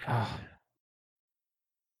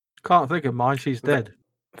 Can't think of mine, she's dead.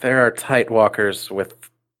 There are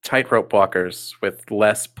tightrope walkers with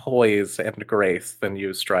less poise and grace than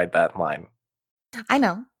you stride that line. I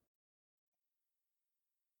know.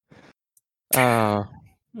 I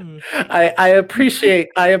appreciate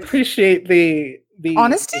the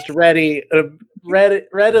honesty, just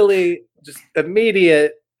readily, just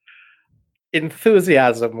immediate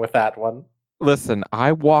enthusiasm with that one. Listen,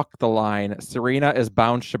 I walk the line. Serena is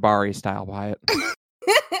bound Shibari style by it.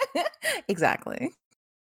 Exactly.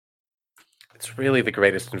 It's really the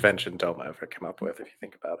greatest invention Doma ever came up with, if you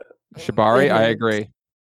think about it. Shibari, I agree.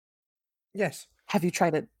 Yes. Have you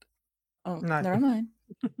tried it? Oh, no. Never mind.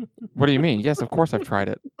 What do you mean? Yes, of course I've tried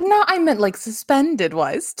it. No, I meant like suspended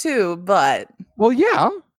wise too, but... Well,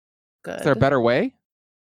 yeah. Good. Is there a better way?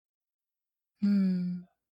 Well,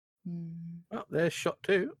 there's shot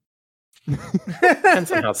 2.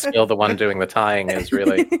 Depends on how skilled the one doing the tying is,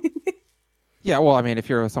 really. Yeah, well, I mean, if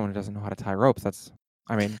you're someone who doesn't know how to tie ropes, that's...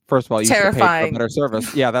 I mean, first of all, you should pay for a better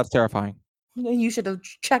service. Yeah, that's terrifying. You should have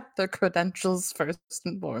checked their credentials first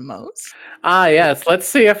and foremost. Ah, yes. Let's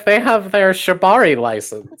see if they have their Shibari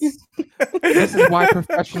license. This is why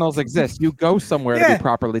professionals exist. You go somewhere to be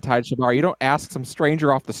properly tied Shibari. You don't ask some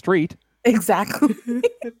stranger off the street. Exactly.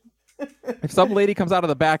 If some lady comes out of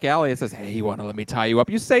the back alley and says, "Hey, you want to let me tie you up?"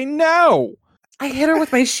 You say, "No." I hit her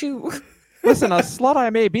with my shoe. Listen, a slut I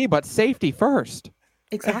may be, but safety first.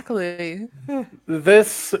 Exactly.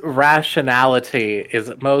 This rationality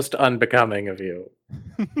is most unbecoming of you.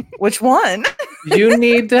 Which one? You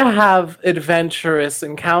need to have adventurous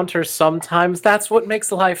encounters sometimes. That's what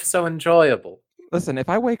makes life so enjoyable. Listen, if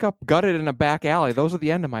I wake up gutted in a back alley, those are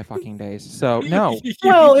the end of my fucking days. So, no.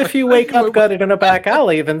 Well, if you wake up gutted in a back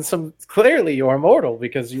alley, then clearly you're immortal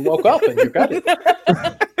because you woke up and you're gutted.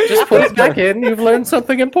 Just put it back in. You've learned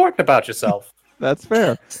something important about yourself. That's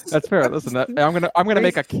fair. That's fair. Listen, I'm gonna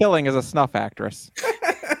make a killing as a snuff actress.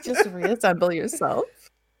 Just reassemble yourself.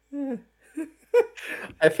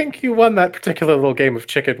 I think you won that particular little game of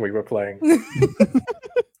chicken we were playing.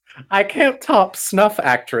 I can't top snuff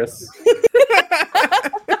actress.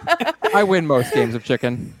 I win most games of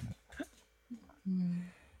chicken.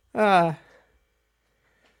 Yes.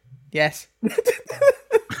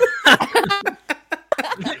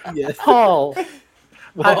 Yes. Paul,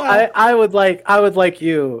 I would like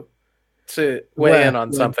you to weigh in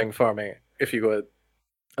on something for me, if you would.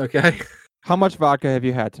 Okay. How much vodka have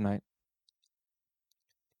you had tonight?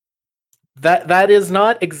 That is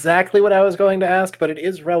not exactly what I was going to ask, but it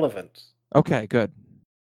is relevant. Okay, good.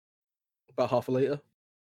 About half a liter.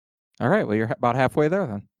 All right, well, you're about halfway there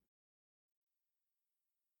then.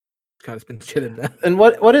 Kind of been chilling there. And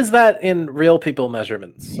what is that in real people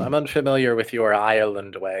measurements? I'm unfamiliar with your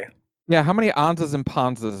Ireland way. Yeah, how many onzas and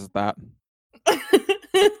ponzas is that?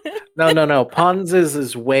 No. Ponzas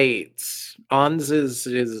is weight.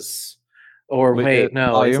 Onzas is... Or wait,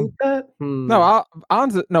 no. Volume? Isn't that? No,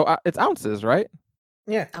 onzas. No, it's ounces, right?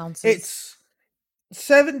 Yeah. Ounces. It's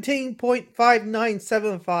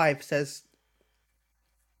 17.5975, says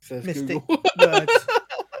Mystic Google. Words.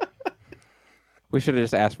 We should have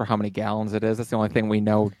just asked for how many gallons it is. That's the only thing we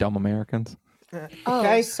know, dumb Americans.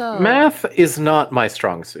 Okay. So Math is not my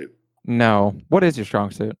strong suit. No. What is your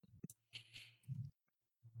strong suit?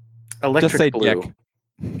 Electric Just say blue.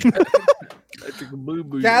 dick.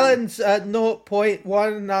 Gallons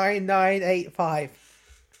 0.19985.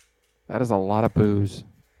 That is a lot of booze.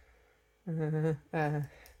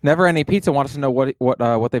 Never Any Pizza wants to know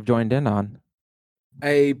what they've joined in on.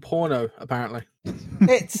 A porno, apparently.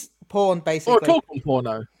 It's porn, basically. Or talking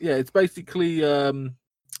porno. Yeah, it's basically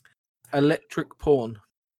electric porn.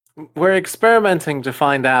 We're experimenting to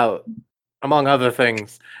find out, among other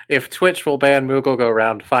things, if Twitch will ban Moogle Go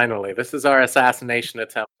Round finally. This is our assassination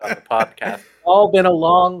attempt on the podcast. It's all been a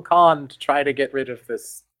long con to try to get rid of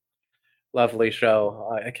this lovely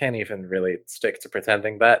show. I can't even really stick to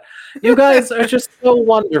pretending that. You guys are just so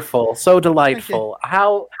wonderful, so delightful.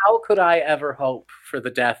 How could I ever hope for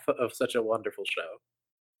the death of such a wonderful show?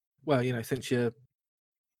 Well, since you're...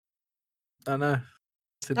 I don't know.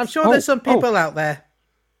 I'm sure there's some people out there.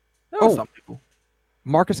 There are some people.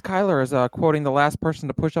 Marcus Kyler is quoting the last person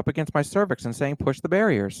to push up against my cervix and saying, push the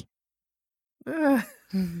barriers.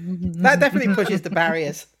 That definitely pushes the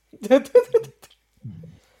barriers.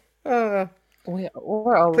 we're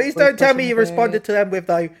Please don't tell me you responded to them with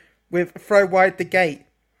throw wide the gate.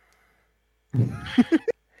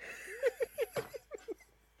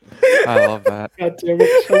 I love that. God damn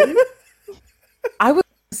it, Shelley. I would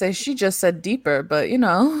say she just said deeper, but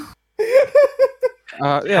Yeah,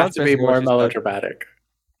 Has to be more melodramatic.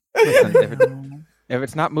 Listen, if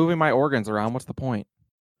it's not moving my organs around, what's the point?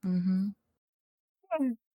 Mm-hmm.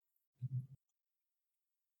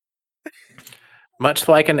 Much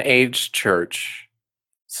like an aged church,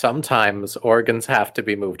 sometimes organs have to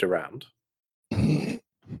be moved around. I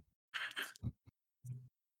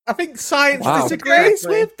think science Wow. disagrees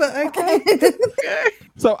with, but okay.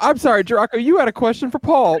 So I'm sorry, Draco, you had a question for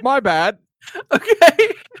Paul. My bad.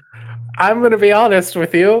 Okay. I'm going to be honest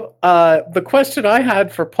with you. The question I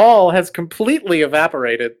had for Paul has completely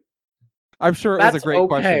evaporated. I'm sure it was a great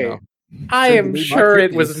question, though. I am sure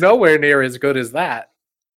it was nowhere near as good as that.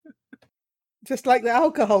 Just like the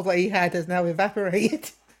alcohol that he had has now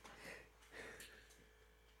evaporated.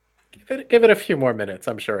 Give it a few more minutes.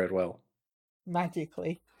 I'm sure it will.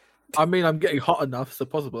 Magically. I mean, I'm getting hot enough, so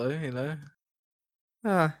possibly,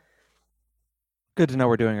 Good to know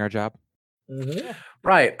we're doing our job. Mm-hmm.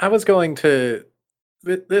 Right. I was going to...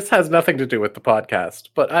 This has nothing to do with the podcast,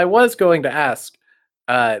 but I was going to ask...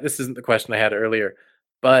 this isn't the question I had earlier,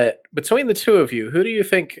 but between the two of you, who do you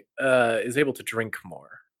think is able to drink more?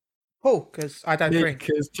 Oh, because I don't drink.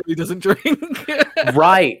 Because Chili doesn't drink.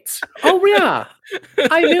 Right. Oh, yeah.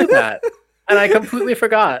 I knew that. And I completely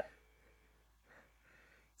forgot.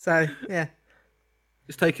 So, yeah.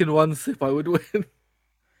 Just taking one sip, I would win.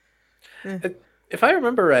 If I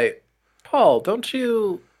remember right, Paul, aren't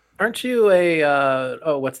you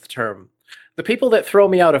a, what's the term? The people that throw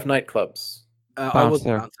me out of nightclubs. I was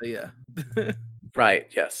an bouncer, yeah. Right,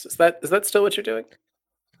 yes. Is that still what you're doing?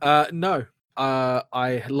 No.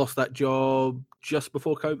 I lost that job just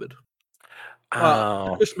before COVID.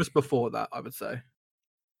 Christmas before that, I would say.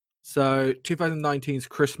 So 2019's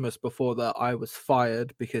Christmas before that, I was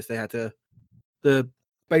fired because they had to...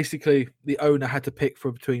 Basically, the owner had to pick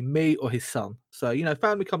between me or his son. So,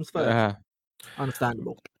 family comes first.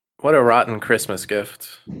 Understandable. What a rotten Christmas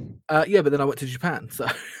gift. Yeah, but then I went to Japan, so...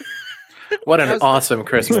 What an awesome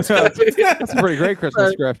Christmas gift. That's a pretty great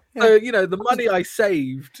Christmas gift. So, the money I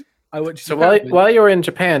saved, I went to So Japan. while you were in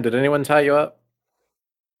Japan, did anyone tie you up?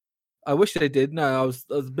 I wish they did. No, I was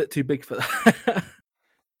a bit too big for that.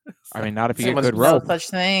 I mean, not if you Someone's get good No rope. such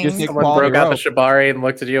thing. Just get Someone quality broke out the rope. shibari and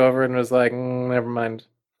looked at you over and was like, never mind.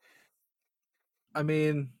 I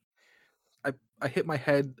mean, I hit my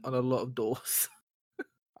head on a lot of doors.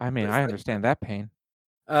 I mean, I understand that pain.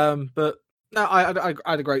 But no, I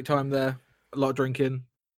had a great time there. A lot of drinking,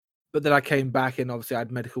 but then I came back and obviously I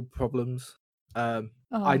had medical problems. I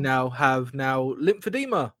now have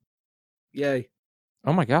lymphedema. Yay!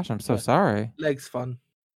 Oh my gosh, I'm so sorry. Legs fun.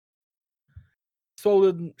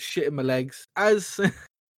 Swollen shit in my legs. As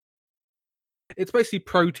it's basically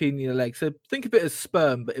protein in your legs. So think of it as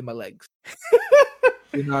sperm, but in my legs.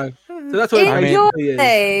 You know. So that's what in your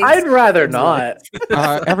legs. I'd rather not.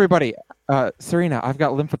 Everybody, Serena, I've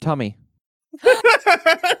got lymphotummy.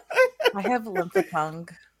 I have lymphotongue.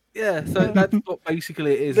 Yeah, so that's what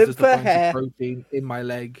basically it is. Just a bunch of protein in my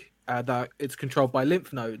leg that it's controlled by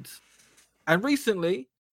lymph nodes. And recently,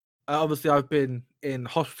 obviously, I've been in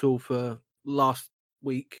hospital for last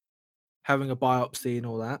week, having a biopsy and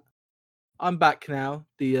all that. I'm back now.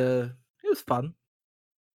 It was fun.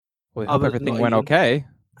 We hope everything went okay.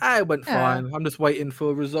 It went fine. I'm just waiting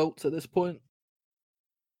for results at this point.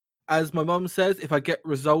 As my mum says, if I get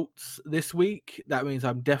results this week, that means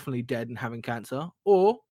I'm definitely dead and having cancer.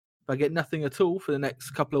 Or if I get nothing at all for the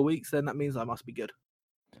next couple of weeks, then that means I must be good.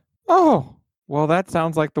 Oh, well, that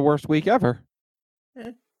sounds like the worst week ever.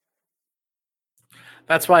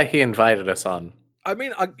 That's why he invited us on. I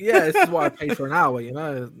mean, this is why I paid for an hour, you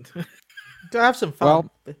know. To have some fun.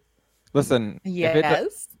 Well, listen.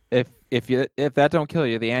 Yes. If that don't kill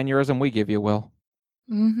you, the aneurysm we give you will.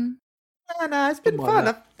 Mm-hmm. No, it's been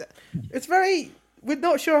fun. It's very. We're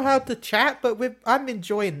not sure how to chat, but I'm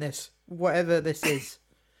enjoying this, whatever this is.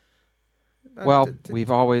 Well,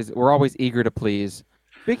 we're always eager to please.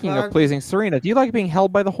 Speaking of pleasing, Serena, do you like being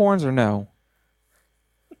held by the horns or no?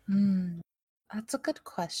 That's a good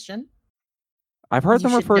question. I've heard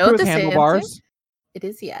them referred to as handlebars. Answer. It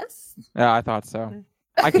is yes. Yeah, I thought so.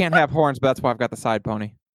 I can't have horns, but that's why I've got the side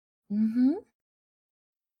pony. Mm-hmm.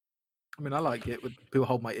 I mean, I like it when people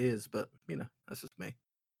hold my ears, but you know, that's just me.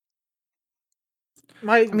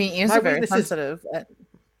 Ears are very sensitive.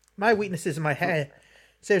 My weakness is my hair.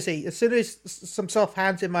 Seriously, as soon as some soft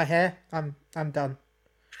hands in my hair, I'm done.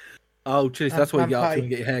 Oh, jeez, that's what you get up to when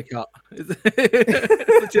you get your hair cut.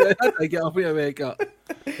 I get off with your haircut.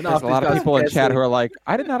 There's a lot of people in chat who are like,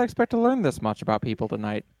 I did not expect to learn this much about people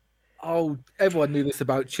tonight. Oh, everyone knew this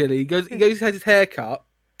about Chili. He goes had his hair cut.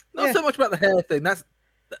 Not so much about the hair thing.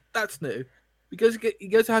 That's new. He goes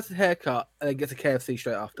to have his hair cut and then gets a KFC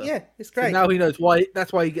straight after. Yeah, it's great. So now he knows why.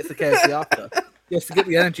 That's why he gets the KFC after. He has to get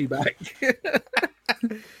the energy back.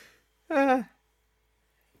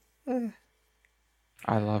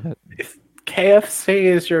 I love it. KFC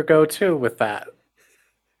is your go-to with that.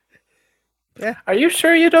 Yeah. Are you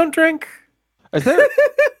sure you don't drink? Is there?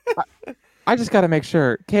 I just got to make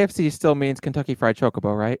sure. KFC still means Kentucky Fried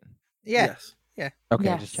Chocobo, right? Yeah. Yes. Yeah. Okay,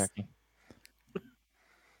 yes. Just checking.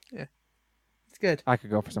 Yeah. It's good. I could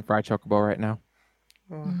go for some fried chocobo right now.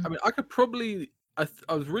 I mean, I could probably. I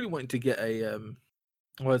was really wanting to get a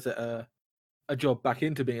job back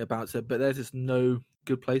into being a bouncer, but there's just no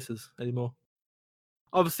good places anymore.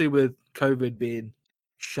 Obviously, with COVID being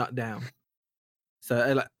shut down,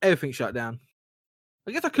 so like everything shut down.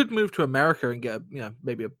 I guess I could move to America and get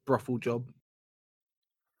maybe a brothel job.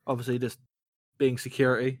 Obviously, just being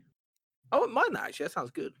security. I wouldn't mind that, actually. That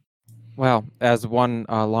sounds good. Well, as one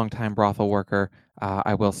longtime brothel worker,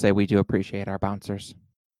 I will say we do appreciate our bouncers.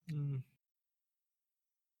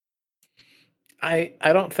 I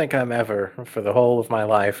don't think I'm ever, for the whole of my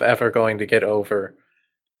life, ever going to get over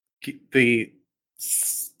the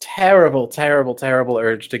terrible, terrible, terrible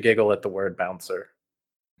urge to giggle at the word bouncer.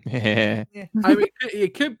 I mean,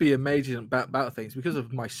 it could be amazing about things. Because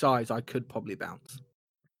of my size, I could probably bounce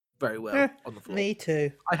very well on the floor. Me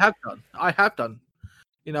too. I have done.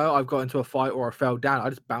 You know, I've got into a fight or I fell down. I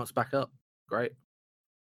just bounced back up. Great.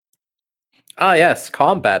 Ah, yes,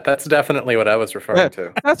 combat. That's definitely what I was referring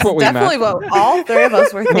to. That's what we meant. Definitely what all three of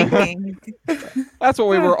us were thinking. That's what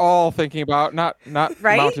we were all thinking about. Not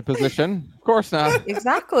Right? mounted position. Of course not.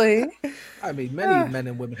 Exactly. I mean, many men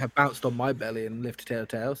and women have bounced on my belly and lifted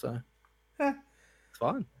tail, so it's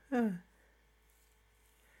fine.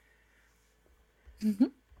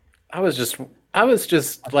 I was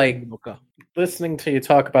just like listening to you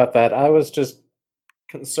talk about that. I was just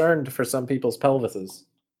concerned for some people's pelvises.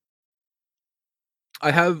 I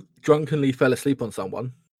have drunkenly fell asleep on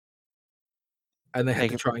someone, and they had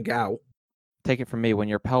to try and get out. Take it from me, when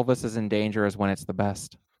your pelvis is in danger is when it's the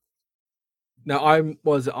best. Now I'm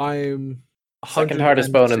second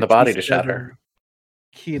hardest bone in the body to shatter.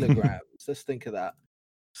 Kilograms. Let's think of that.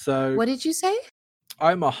 So What did you say?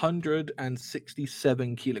 I'm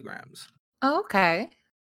 167 kilograms. Oh, okay.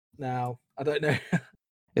 Now I don't know.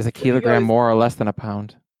 Is a kilogram more or less than a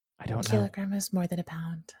pound? I don't know. Kilogram is more than a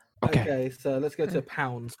pound. Okay. So let's go to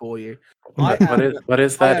pounds for you. What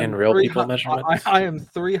is that in real people measurements? I am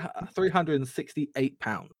 368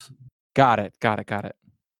 pounds. Got it.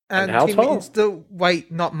 And how he tall? means the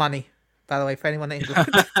weight, not money. By the way, for anyone in England.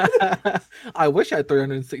 I wish I had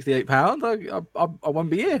 368 pounds. I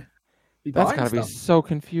wouldn't be here. That's got to be so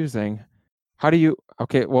confusing. How do you?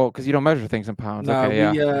 Okay, well, because you don't measure things in pounds. No,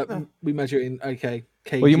 okay, we measure it in kgs.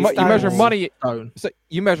 Well, you measure money. Stone. So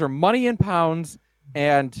you measure money in pounds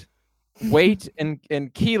and weight in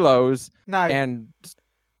kilos No, and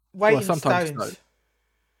weight in sometimes stones. stone.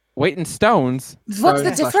 weight in stones. What's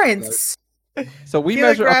the Stone slash difference? So we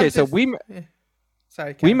measure. Okay, so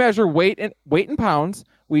Sorry, we measure weight in pounds.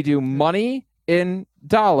 We do money in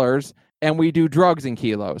dollars, and we do drugs in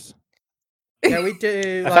kilos. Yeah, we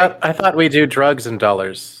do. I thought we do drugs in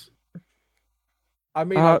dollars. I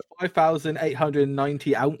mean,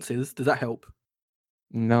 5,890 ounces. Does that help?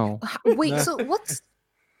 No. Wait, No. so what's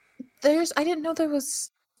I didn't know there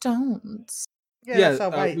was stones. that's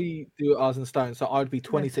our weight. we do ours in stone, so I'd be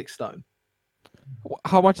 26 stone.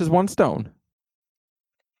 How much is one stone?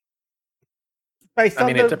 Based I on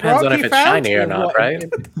mean, the it depends on rock if you it's found? shiny or not, right?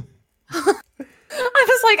 I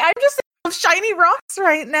was like, I'm just thinking of shiny rocks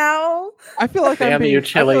right now. I feel like Damn you,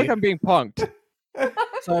 Chili. I'm being punked.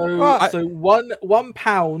 So, Well, so one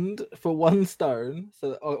pound for one stone.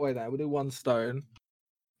 So, wait, no, we'll do 1 stone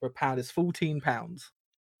for a pound is 14 pounds.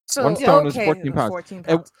 So One stone is 14 pounds. 14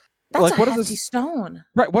 pounds. That's like, a what is hefty this- stone.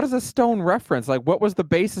 Right. What is a stone reference? Like, what was the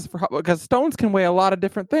basis for? Because stones can weigh a lot of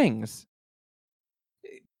different things.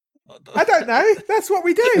 I don't know. That's what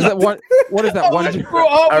we do. Is that one? What is that one?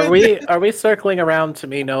 Are we circling around to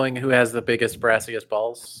me knowing who has the biggest, brassiest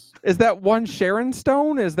balls? Is that one Sharon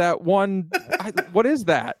stone? Is that one? What is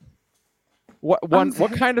that? What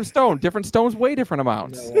kind of stone? Different stones weigh different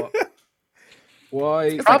amounts. You know what?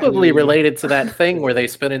 Why? Probably related to that thing where they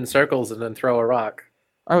spin in circles and then throw a rock.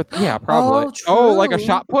 Oh yeah, probably. Oh, like a true.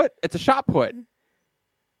 shot put. It's a shot put.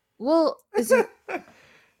 Well, is it?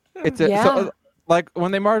 It's a, Yeah. so, like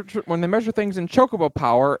when they measure things in chocobo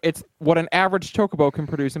power, it's what an average chocobo can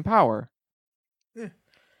produce in power.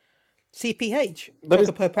 CPH. But is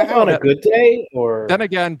Choco per that pound. on a good day, or Then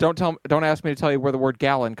again, don't ask me to tell you where the word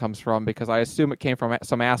gallon comes from, because I assume it came from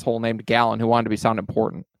some asshole named Gallon who wanted to sound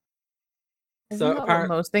important. Isn't So that what apparent-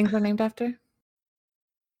 most things are named after?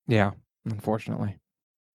 Yeah, unfortunately.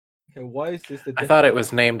 Okay, why is this the I thought it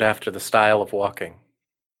was named after the style of walking.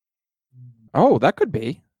 Oh, that could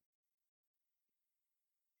be.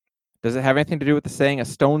 Does it have anything to do with the saying "a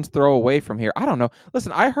stone's throw away from here"? I don't know.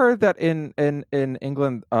 Listen, I heard that in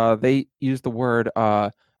England, they use the word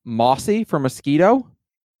mossy for mosquito.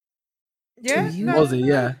 Yeah, Do you? no, Mozzie,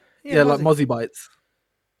 no. yeah, like Mozzie. Mozzie bites.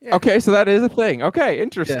 Yeah. Okay, so that is a thing. Okay,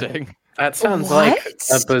 interesting. That sounds like a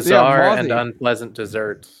What? bizarre and mozzie. unpleasant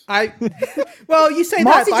dessert. Well, you say that,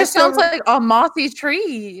 Mossy but just sounds like a mossy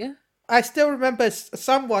tree. I still remember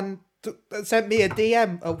someone that sent me a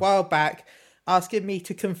DM a while back asking me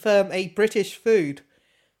to confirm a British food.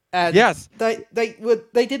 And Yes.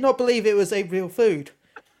 they did not believe it was a real food.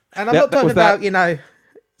 And I'm That- not talking was that- about,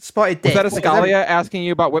 spotted Was dick. that a Scalia asking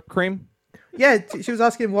you about whipped cream? Yeah, she was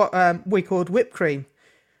asking what we called whipped cream.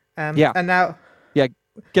 Yeah. And now Yeah.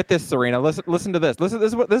 Get this, Serena. Listen to this. Listen.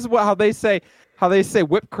 This is what how they say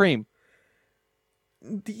whipped cream.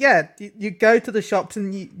 yeah, you go to the shops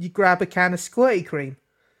and you grab a can of squirty cream.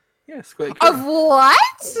 Yeah, squirty cream. Of what?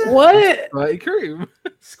 What? Squirty cream.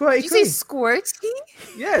 Squirty Did you cream. say squirty?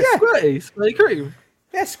 Yeah, squirty cream.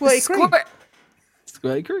 Yeah, squirty cream.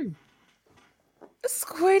 Squirty cream.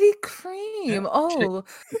 Squirty cream. Oh,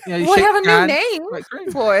 Yeah, you well, I shake have a the can, new name squirty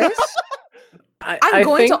cream. for it. I I'm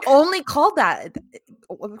going think to only call that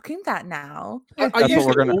cream that now. I That's what used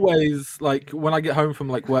we're to gonna- always like when I get home from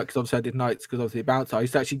like work, because obviously I did nights because obviously a bouncer. I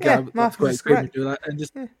used to actually Yeah, grab like, Martha's squirty cream and correct. do that, and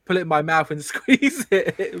just Yeah. put it in my mouth and squeeze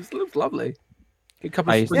it. It was lovely. A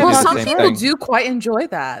couple I of used to sprinkles. do Well, the some same people thing. do quite enjoy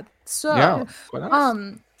that. So, Yeah. Quite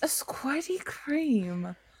nice. a squirty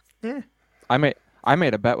cream. I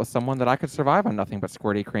made a bet with someone that I could survive on nothing but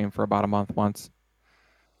squirty cream for about a month once.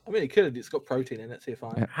 I mean, it could. It's got protein in it, so you're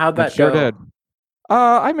fine. Yeah. how'd I that sure go? did.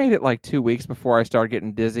 I made it like 2 weeks before I started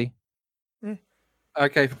getting dizzy.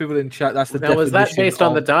 Okay, for people in chat, that's the Now, was that definition based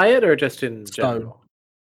on the of- diet or just in stone. general?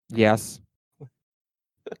 Yes.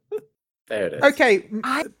 There it is. Okay,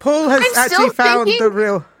 I- Paul has I'm actually still found thinking- the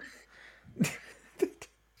real.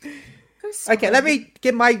 Okay, let me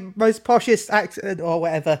give my most poshest accent or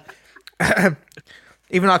whatever.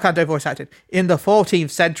 even though I can't do voice acting. In the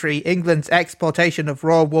 14th century, England's exportation of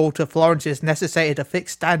raw wool to Florence necessitated a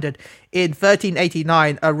fixed standard. In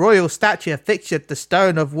 1389, a royal statute fixed the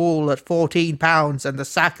stone of wool at £14 and the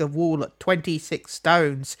sack of wool at 26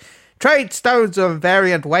 stones. Trade stones of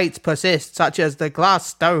variant weights persist, such as the glass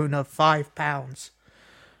stone of £5.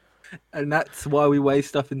 And that's why we weigh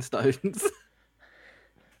stuff in stones.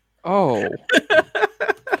 Oh.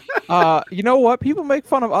 You know what? People make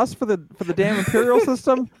fun of us for the damn imperial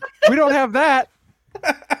system. We don't have that.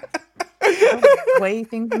 Way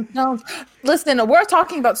things in stones. Listen, we're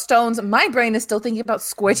talking about stones. My brain is still thinking about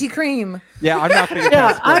squishy cream. Yeah, I'm not going to get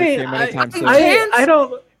past squishy cream anytime soon. I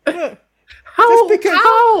don't. How?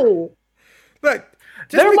 How? Look,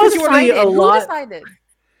 There must be a lot. Decided?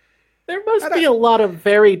 There must be a lot of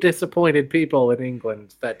very disappointed people in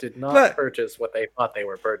England that did not purchase what they thought they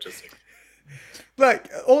were purchasing. Look,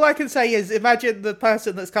 all I can say is imagine the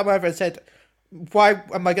person that's come over and said, "Why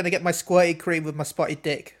am I going to get my squirty cream with my spotted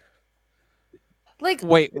dick?" Like,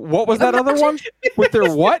 wait, what was that other one? With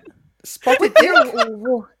their what? Spotted dick?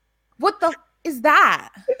 What the is that?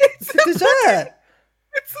 It's a dessert.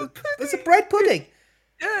 It's a bread pudding.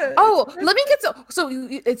 Yeah. Oh, let me get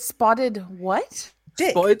it's spotted what?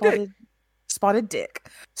 Dick. Spotted dick.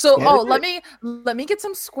 So, Yeah, let me get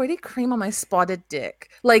some squirty cream on my spotted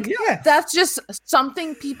dick. Like, Yeah. that's just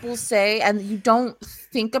something people say, and you don't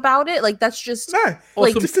think about it. Like, that's just No,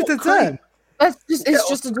 like just a dessert. it's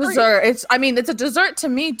just a dessert. It's a dessert to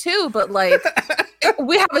me too, but like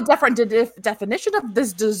we have a different definition of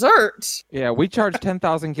this dessert. Yeah, we charge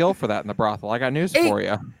 10,000 gil for that in the brothel. I got news for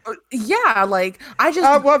you. Yeah, like I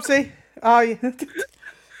just Whoopsie.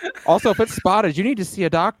 Also, if it's spotted, you need to see a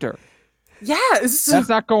doctor. yes. That's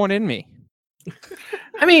not going in me.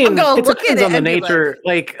 I mean, I'm gonna it look at depends it on the and be nature.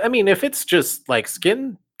 Like, I mean, if it's just like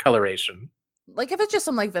skin coloration. Like if it's just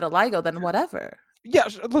some like vitiligo, then whatever. Yeah,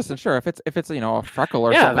 listen, sure. If it's a freckle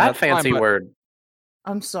or Yeah, something, that that's fine, fancy but word.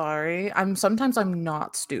 I'm sorry. I'm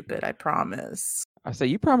not stupid. I promise. I say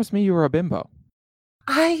you promised me you were a bimbo.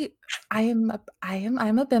 I'm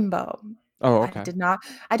a bimbo. Oh, okay.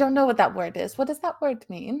 I don't know what that word is. What does that word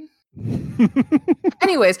mean?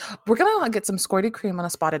 Anyways, we're gonna get some squirty cream on a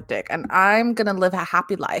spotted dick, and I'm gonna live a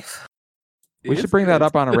happy life. We should bring that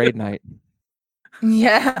up on a raid night.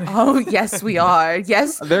 Yeah. Oh, yes, we are.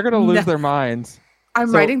 Yes. They're gonna lose their minds.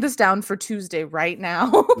 I'm writing this down for Tuesday right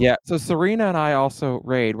now. Yeah. So Serena and I also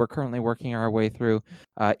raid. We're currently working our way through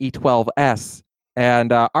E12S,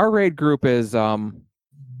 and our raid group is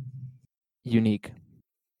unique.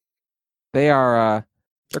 They are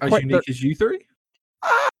as unique as you three.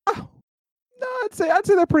 No, I'd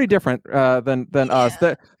say they're pretty different than us.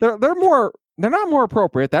 They're more. They're not more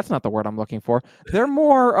appropriate. That's not the word I'm looking for. They're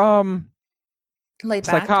more Laid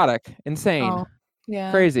back. psychotic, insane,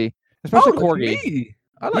 Yeah. crazy, especially Look at Corgi. me.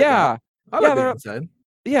 I like that. I like being insane.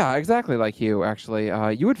 Yeah, exactly like you. Actually,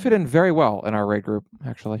 you would fit in very well in our raid group.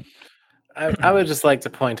 Actually, I would just like to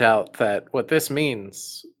point out that what this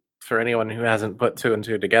means for anyone who hasn't put two and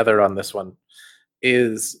two together on this one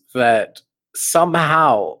is that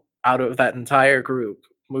somehow out of that entire group,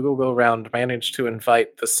 Moogle Go Round managed to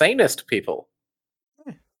invite the sanest people.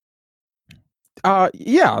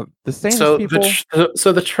 yeah, the same people.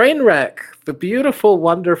 So the train wreck, the beautiful,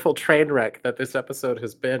 wonderful train wreck that this episode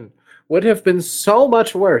has been, would have been so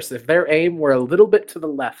much worse if their aim were a little bit to the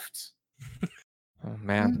left. Oh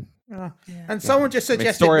man. Yeah. And someone just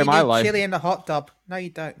suggested we need chili in a hot tub. No, you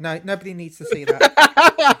don't. No, nobody needs to see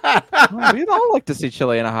that. We'd all like to see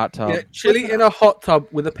chili in a hot tub. Yeah, chili in a hot tub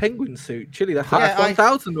with a penguin suit. Chili, that's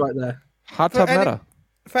 1,000 right there. Hot tub meta.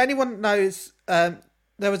 For anyone that knows,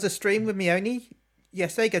 there was a stream with Mione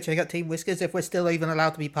yesterday. Go check out Team Whiskers if we're still even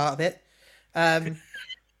allowed to be part of it.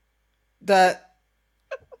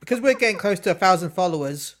 Because we're getting close to 1,000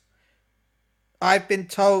 followers, I've been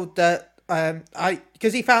told that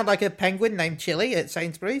because he found like a penguin named Chili at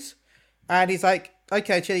Sainsbury's, and he's like,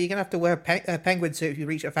 "Okay, Chili, you're gonna have to wear a penguin suit if you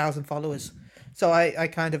reach 1,000 followers." So I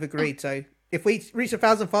kind of agreed. So if we reach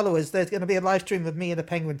 1,000 followers, there's gonna be a live stream of me in a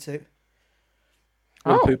penguin suit.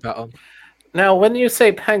 Poop hat on. Now, when you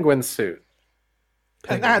say penguin suit,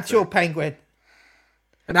 An actual penguin.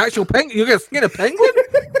 An actual penguin? You're gonna skin a penguin?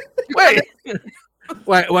 Wait.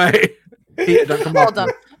 Peter, don't come Hold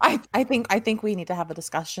on. I think we need to have a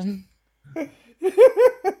discussion. No,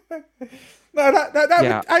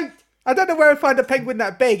 I don't know where I'd find a penguin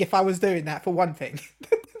that big if I was doing that, for one thing.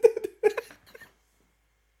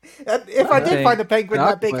 If I did find a penguin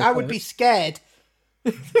that big, I would be scared.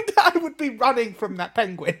 I would be running from that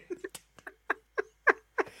penguin.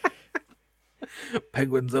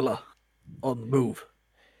 Penguinzilla on the move.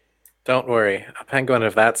 Don't worry. A penguin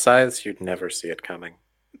of that size, you'd never see it coming.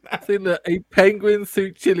 I've seen a penguin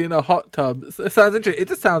suit chili in a hot tub. It sounds interesting. It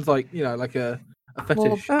just sounds like like a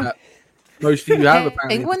fetish that most of you have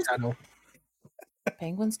apparently on the channel.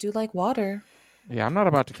 Penguins do like water. Yeah, I'm not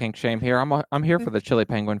about to kink shame here. I'm here for the chili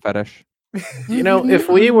penguin fetish. You know, if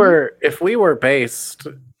we were based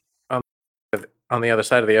on the other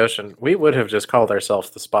side of the ocean, we would have just called ourselves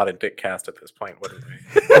the Spotted Dick Cast at this point, wouldn't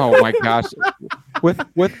we? Oh my gosh.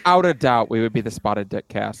 Without a doubt, we would be the Spotted Dick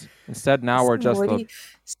Cast. Instead, now we're just the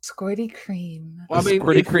squirty cream. Well, I mean,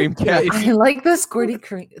 squirty cream cast. I like the squirty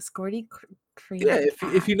cream. Cream. Yeah,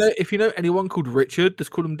 if you know anyone called Richard,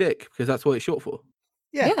 just call him Dick because that's what it's short for.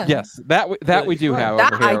 Yeah. Yes, that we do have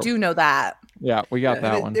That over here. I do know that. Yeah, we got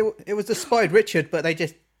that one. It was the Spotted Richard, but they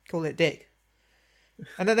just call it Dick.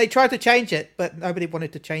 And then they tried to change it, but nobody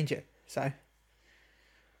wanted to change it. So,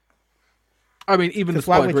 I mean, even the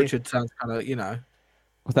Spotted Richard sounds kind of,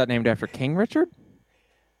 Was that named after King Richard?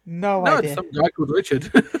 No it's idea. some guy called Richard.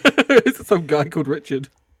 It's some guy called Richard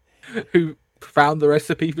who found the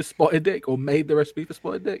recipe for Spotted Dick or made the recipe for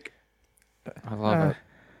Spotted Dick. I love it.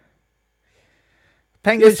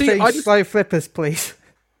 Penguin slow flippers, please.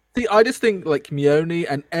 See, I just think like Mione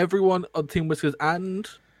and everyone on Team Whiskers and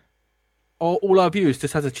all our viewers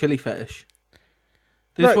just has a chili fetish.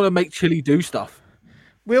 They just want to make chili do stuff.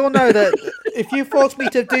 We all know that if you force me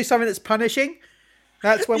to do something that's punishing,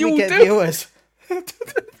 that's when we get viewers.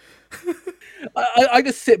 I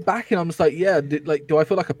just sit back and I'm just like, yeah, do I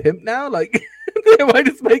feel like a pimp now? Like, am I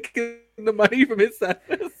just making the money from his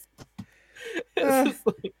service?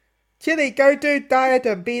 Chili, go do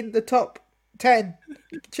Diadem, be in the top 10.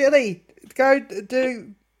 Chili, go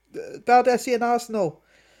do Baldessian Arsenal.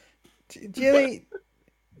 Chili,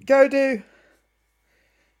 go do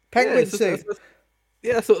Penguin Suit.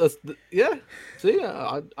 See, I don't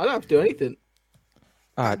have to do anything.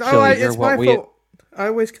 Chili, it's my fault. I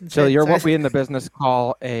always consent. Chili, you're what we in the business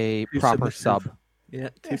call a proper submissive. sub. Yeah,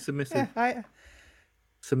 too submissive. Yeah,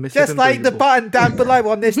 Submissive just and like the breathable. button down below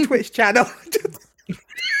on this Twitch channel.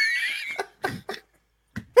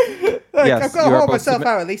 Look, Yes, I've got to you are hold both myself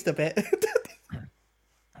out at least a bit.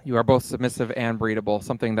 You are both submissive and breedable,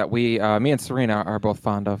 something that me and Serena are both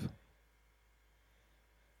fond of.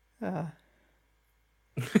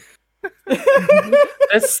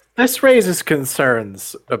 This raises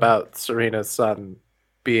concerns about Serena's son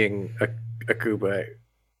being a Gube.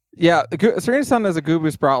 Yeah, Serena's son is a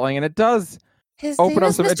Gubu Sproutling, and it does His open name up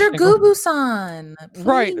is some Mr. interesting- Gubu-san.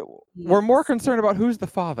 Right. Please. We're more concerned about who's the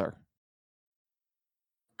father.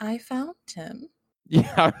 I found him.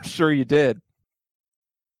 Yeah, I'm sure you did.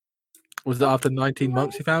 Was that after 19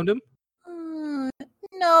 months you found him?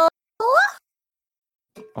 No.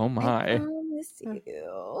 Oh I my. promise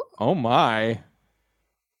you. Oh my.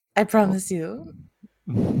 I promise you.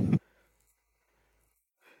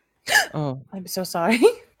 Oh, I'm so sorry.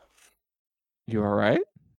 you all right?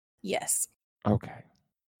 Yes. Okay.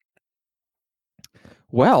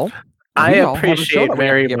 Well, I we all have a show appreciate that we have to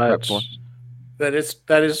very get prepped much. for. That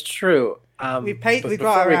is true. We but got before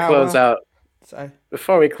our we close hour. out, So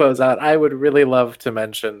before we close out, I would really love to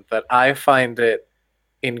mention that I find it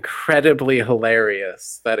incredibly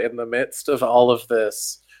hilarious that in the midst of all of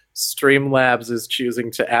this, Streamlabs is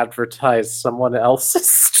choosing to advertise someone else's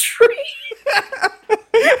stream.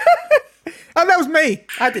 oh, that was me.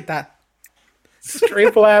 I did that.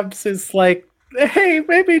 Streamlabs is like, hey,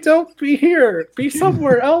 maybe don't be here. Be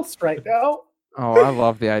somewhere else right now. Oh, I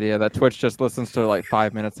love the idea that Twitch just listens to like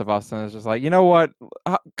 5 minutes of us and is just like, you know what?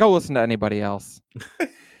 Go listen to anybody else.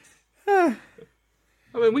 I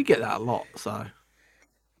mean, we get that a lot, so.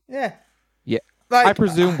 Yeah. Yeah. Like, I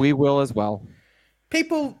presume we will as well.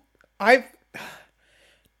 People, I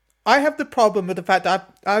have the problem with the fact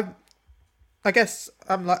that I guess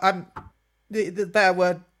I'm the better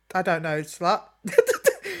word. I don't know, slut.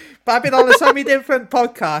 But I've been on so many different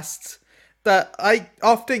podcasts that I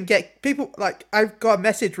often get people like I've got a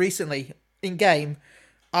message recently in game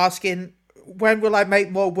asking when will I make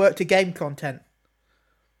more work to game content,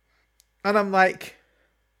 and I'm like,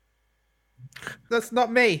 that's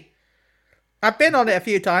not me. I've been on it a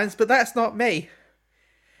few times, but that's not me.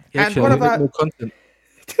 Yeah, And Chili, what make about- more content?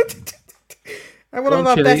 And one Go of on,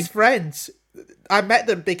 our Chili. best friends, I met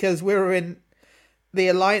them because we were in the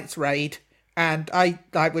Alliance raid, and I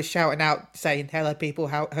was shouting out saying, hello people,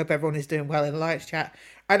 hope everyone is doing well in Alliance chat.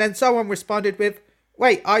 And then someone responded with,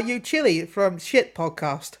 wait, are you Chili from Shit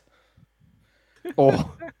Podcast?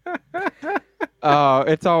 Oh.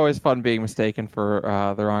 It's always fun being mistaken for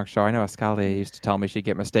the wrong show. I know Escalia used to tell me she'd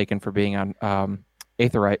get mistaken for being on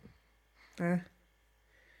Aetherite.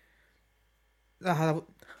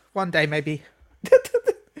 One day maybe.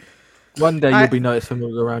 One day you'll be noticed for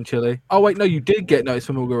Moogle Around, Chili. Oh wait, no, you did get noticed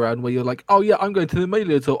for Moogle Around, where you're like, oh yeah, I'm going to the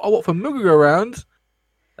Amelia tour. Oh, what for Moogle Around?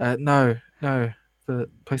 No, for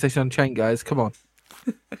PlayStation Unchained, guys, come on.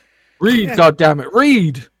 Read, goddammit,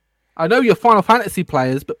 read. I know you're Final Fantasy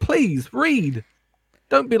players, but please read.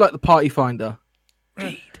 Don't be like the party finder.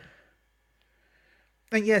 Read.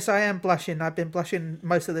 And yes, I am blushing. I've been blushing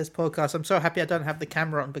most of this podcast. I'm so happy I don't have the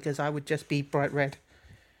camera on because I would just be bright red.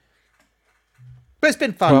 But it's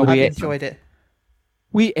been fun. Well, I've enjoyed it.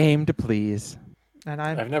 We aim to please. And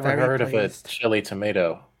I've never heard of a chili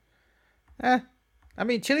tomato. I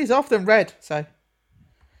mean, chili's often red, so.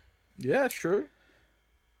 Yeah, true.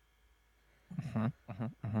 You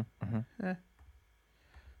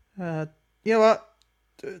know what?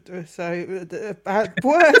 So bad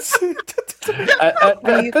words.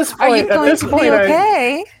 At this point,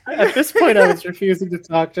 I was refusing to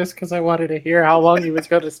talk just because I wanted to hear how long he was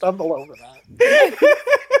going to stumble over that.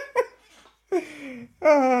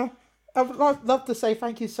 I would love to say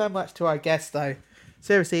thank you so much to our guests, though.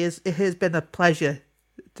 Seriously, it has been a pleasure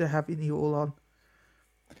to having you all on.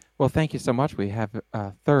 Well, thank you so much. We have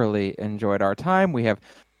thoroughly enjoyed our time. We have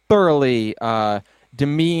thoroughly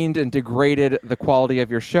demeaned and degraded the quality of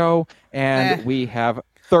your show, and we have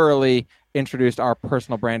thoroughly introduced our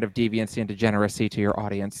personal brand of deviancy and degeneracy to your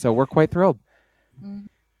audience. So we're quite thrilled. Do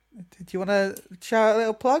you want to shout a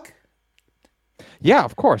little plug? Yeah,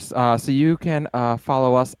 of course. So you can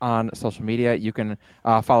follow us on social media. You can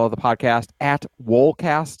follow the podcast at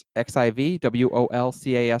Wolcast XIV,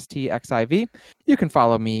 WOLCAST XIV. You can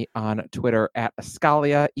follow me on Twitter at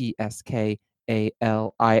Escalia, ESKALIA,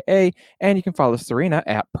 and you can follow Serena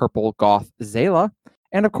at Purple Goth Zayla.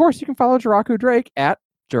 And of course, you can follow Jiraku Drake at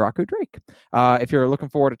Jiraku Drake. If you're looking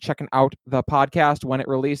forward to checking out the podcast when it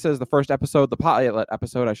releases, the first episode, the pilot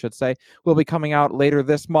episode, I should say, will be coming out later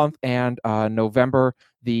this month, and November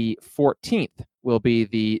the 14th will be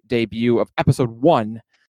the debut of episode 1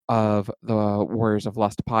 of the Warriors of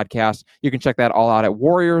Lust podcast. You can check that all out at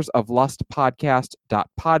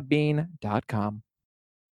warriorsoflustpodcast.podbean.com.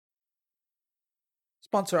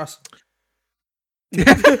 Sponsor us.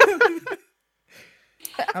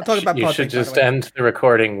 I'm talking about you Podbean, should just end the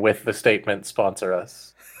recording with the statement, sponsor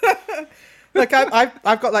us. Look, I've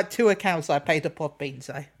got like 2 accounts I pay to Podbean,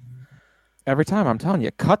 so. Every time, I'm telling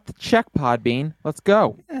you, cut the check, Podbean. Let's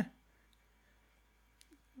go. Yeah.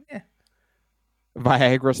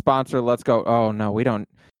 Viagra sponsor, let's go. Oh, no, we don't.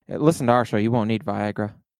 Listen to our show. You won't need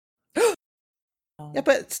Viagra. Yeah,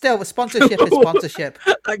 but still, the sponsorship is sponsorship.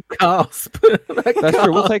 That gasp. That's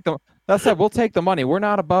true. We'll take the. That's it. We'll take the money. We're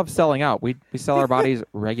not above selling out. We sell our bodies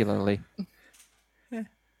regularly. Yeah,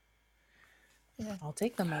 I'll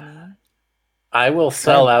take the money. I will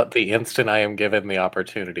sell out the instant I am given the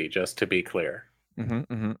opportunity. Just to be clear.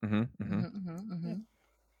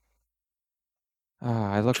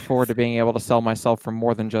 I look forward to being able to sell myself for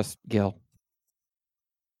more than just Gil.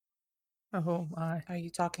 Oh my! Are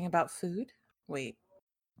you talking about food? Wait.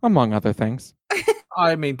 Among other things.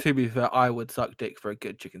 I mean, to be fair, I would suck dick for a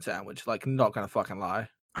good chicken sandwich. Like, not gonna fucking lie.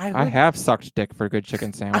 I have sucked dick for a good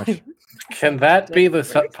chicken sandwich. Can that be the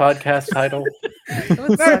podcast title? I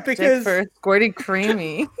would suck dick for squirty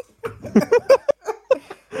creamy.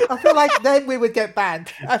 I feel like then we would get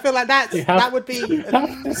banned. I feel like that would be. You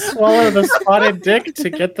have to swallow the spotted dick to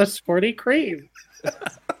get the squirty cream.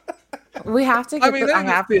 We have to get. I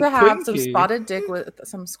have to have some spotted dick with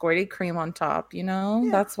some squirty cream on top. You know,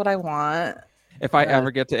 that's what I want. If I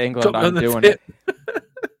ever get to England, I'm doing it.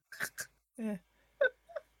 Yeah.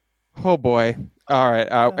 Oh boy! All right,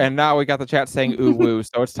 and now we got the chat saying "ooh woo,"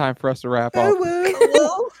 so it's time for us to wrap up. Ooh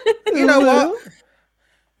woo. You know what?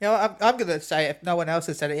 You know, I'm gonna say it if no one else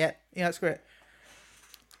has said it yet. Yeah, that's great.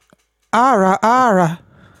 Ara, ara.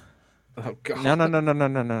 Oh god.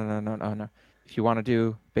 No. If you want to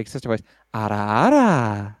do big sister voice, ara,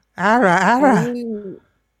 ara. Ara, ara.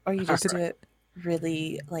 Or you just do it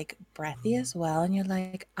really like breathy as well, and you're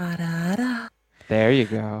like ara, ara. There you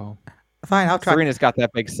go. Fine, I'll try. Serena's got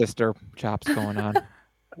that big sister chops going on.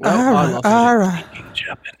 Ara, ara.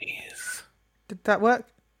 Japanese. Did that work?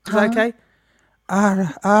 Is that okay?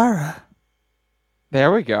 Ara, ara.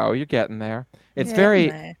 There we go. You're getting there. It's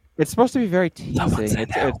very. It's supposed to be very teasing.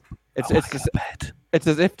 It's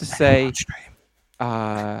as if to say,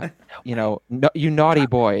 you know, you naughty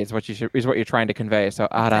boy is what you're trying to convey. So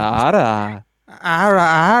ara ara. Ara,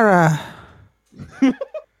 ara.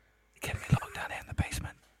 Get me locked down in the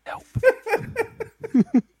basement. Help.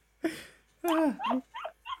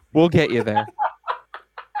 We'll get you there.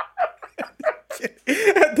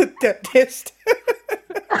 The dentist.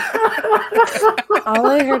 All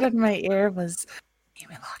I heard in my ear was, "Get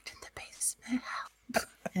me locked in the basement,"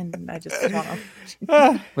 and I just want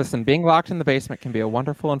to. Listen, being locked in the basement can be a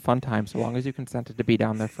wonderful and fun time so long as you consented to be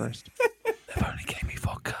down there first. They've only gave me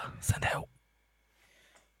vodka. Send help.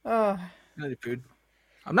 Oh. No food.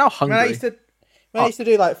 I'm now hungry. When I used to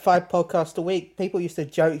do like 5 podcasts a week, people used to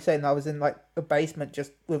joke saying I was in like a basement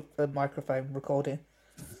just with a microphone recording.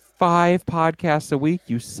 5 podcasts a week,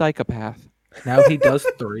 you psychopath. Now he does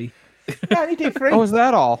 3. I only do 3. Oh, is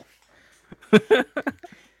that all?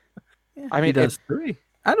 I mean, he does 3.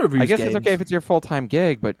 And reviews I guess games. it's okay if it's your full-time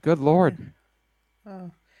gig, but good lord.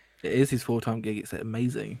 Oh. It is his full-time gig. It's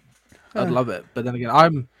amazing. I'd love it. But then again,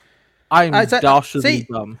 I'm dastardly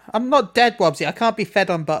dumb. I'm not dead, Wobbsy. I can't be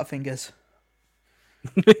fed on Butterfingers.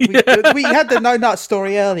 We had the no nut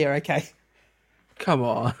story earlier, okay? Come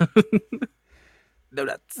on. No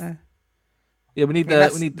nuts. Yeah, we need the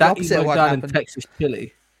that opposite of emo what down happened. in Texas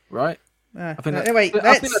chili, right? I think anyway,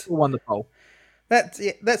 I think that's the one the poll.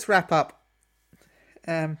 Let's wrap up.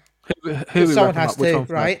 Who we someone wrapping has up? Which to, one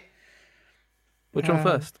first? right? Which one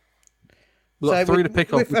first? We've got 3 to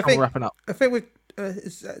pick off. Which one we're wrapping up? I think we've...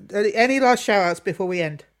 any last shout-outs before we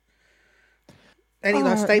end? Any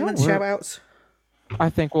last statements, shout-outs? I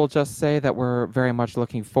think we'll just say that we're very much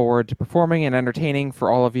looking forward to performing and entertaining for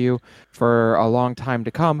all of you for a long time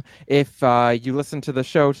to come. If you listened to the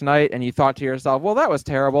show tonight and you thought to yourself, well, that was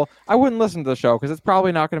terrible, I wouldn't listen to the show because it's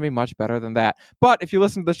probably not going to be much better than that. But if you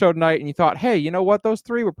listened to the show tonight and you thought, hey, you know what, those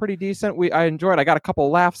 3 were pretty decent, I enjoyed, I got a couple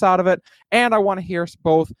laughs out of it, and I want to hear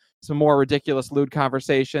both some more ridiculous lewd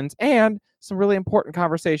conversations and some really important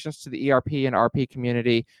conversations to the ERP and RP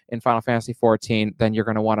community in Final Fantasy XIV, then you're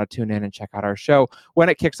going to want to tune in and check out our show when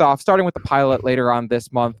it kicks off, starting with the pilot later on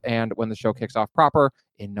this month and when the show kicks off proper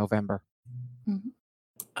in November.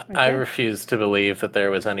 Mm-hmm. I refuse to believe that there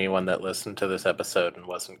was anyone that listened to this episode and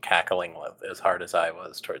wasn't cackling as hard as I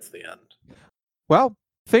was towards the end. Well,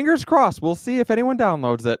 fingers crossed. We'll see if anyone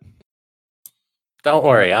downloads it. Don't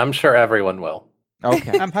worry. I'm sure everyone will.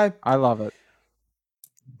 Okay. I love it.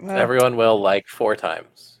 Everyone will 4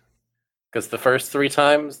 times. Because the first 3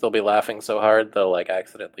 times, they'll be laughing so hard, they'll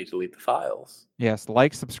accidentally delete the files. Yes,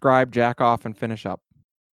 subscribe, jack off, and finish up.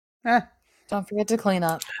 Don't forget to clean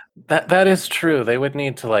up. That is true. They would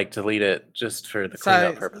need to delete it just for the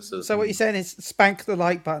cleanup purposes. So what you're saying is spank the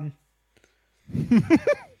like button.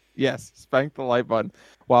 Yes, spank the like button.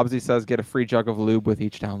 Wobbsy says get a free jug of lube with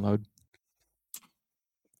each download.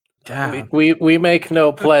 We make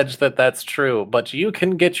no pledge that that's true, but you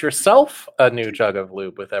can get yourself a new jug of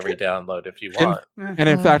lube with every download if you want. And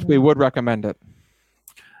in fact, we would recommend it.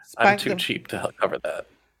 I'm too cheap to cover that.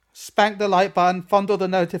 Spank the like button, fondle the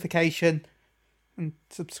notification, and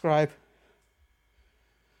subscribe.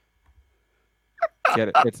 Get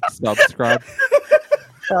it? It's subscribe.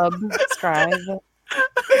 Subscribe.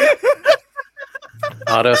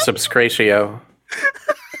 Auto subscratio.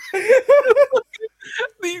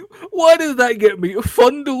 Why does that get me?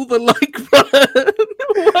 Fondle the like button.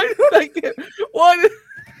 Why does that get? Why?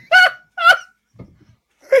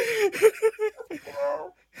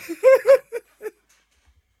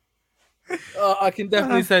 I can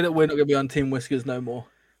definitely say that we're not going to be on Team Whiskers no more.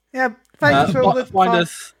 Yeah, thanks for all the find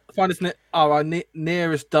us our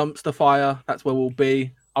nearest dumpster fire. That's where we'll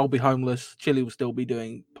be. I'll be homeless. Chili will still be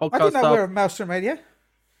doing podcast I didn't know stuff. we're a Maelstrom Radio.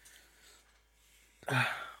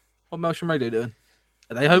 What Maelstrom Radio doing?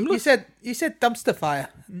 Are they homeless? You said dumpster fire.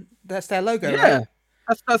 That's their logo, yeah. right?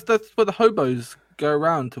 That's where the hobos go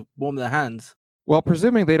around to warm their hands. Well,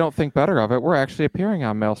 presuming they don't think better of it, we're actually appearing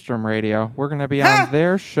on Maelstrom Radio. We're going to be on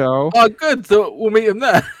their show. Oh, good. So we'll meet them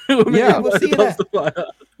there. We'll see you there.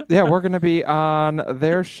 Yeah, we're going to be on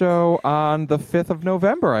their show on the 5th of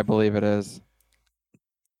November, I believe it is.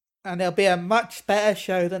 And it'll be a much better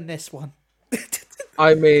show than this one.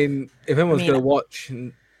 I mean, if anyone's going to watch,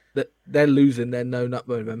 they're losing their no nut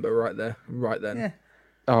November right there, right then. Yeah.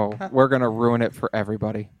 Oh, we're going to ruin it for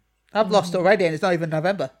everybody. I've lost already, and it's not even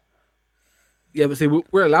November. Yeah, but see,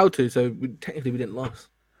 we're allowed to, so technically we didn't lose.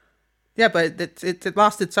 Yeah, but it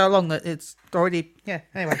lasted so long that it's already... Yeah,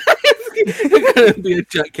 anyway. It's going to be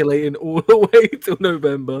ejaculating all the way till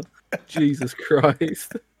November. Jesus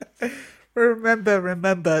Christ.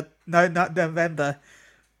 Remember, no, not November.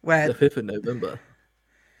 Where the 5th of November.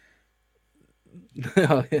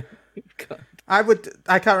 Oh, yeah. God.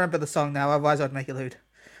 I can't remember the song now, otherwise I'd make it lewd.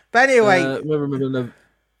 But anyway... remember the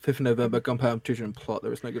 5th of November, Gunpowder Treason and Plot.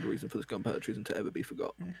 There is no good reason for this Gunpowder Treason to ever be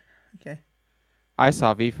forgotten. Okay. I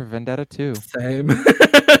saw V for Vendetta too. Same.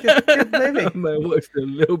 Good movie. I watched it a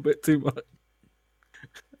little bit too much. But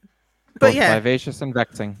Both yeah. vivacious and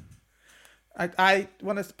vexing. I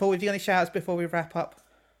want to... Paul, have you got any shout-outs before we wrap up?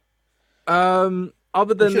 Other than we should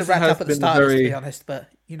have this wrapped has up at the been start, very... to be honest, but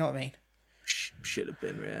you know what I mean. Should have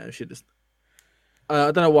been. Yeah, should have.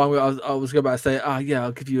 I don't know why I was about to say. Yeah,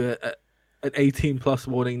 I'll give you an 18+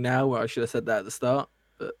 warning now. Where I should have said that at the start.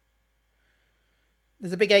 But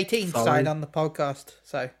there's a big 18 sorry. sign on the podcast.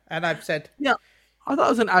 So, and I've said, yeah, I thought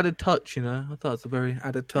it was an added touch. You know, I thought it was a very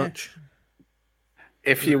added touch.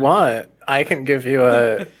 If you want, I can give you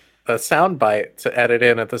a soundbite to edit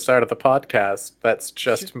in at the start of the podcast. That's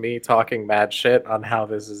just me talking mad shit on how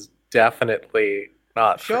this is definitely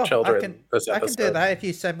not for children. I can do that if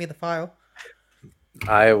you send me the file.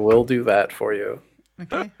 I will do that for you.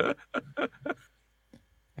 Okay.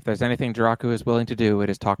 If there's anything Jiraku is willing to do, it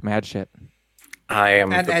is talk mad shit. I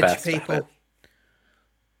am and the edge best people. at it.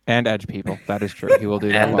 And edge people. That is true. He will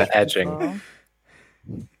do that. And the edging.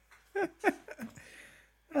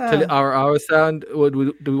 Our sound.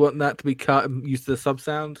 Do we want that to be cut and use the sub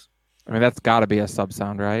sounds? I mean, that's got to be a sub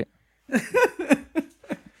sound, right? It's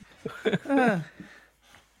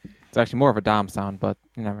actually more of a Dom sound, but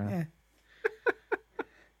you never know. Yeah.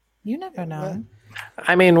 You never know.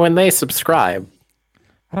 I mean, when they subscribe.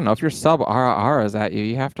 I don't know. If your sub Ara's at you,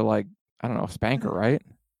 you have to, like, I don't know, spank her, right?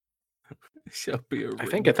 I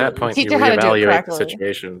think at that point you Teach her how to do it reevaluate the correctly.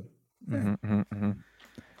 situation.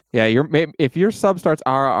 Yeah, if your sub starts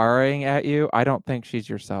Araing at you, I don't think she's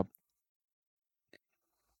your sub.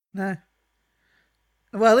 No.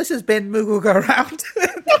 Well, this has been Moogle Go Round.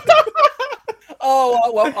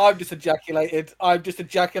 Oh, well, I've just ejaculated. I've just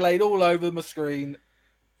ejaculated all over my screen.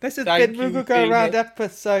 This has Thank been you, Moogle Go Round Phoenix.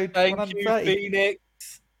 episode Thank 130. you, Phoenix,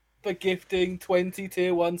 for gifting 20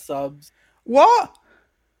 tier 1 subs. What?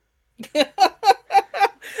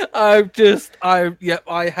 I'm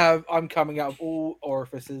coming out of all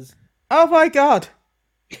orifices. Oh my god.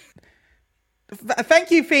 Thank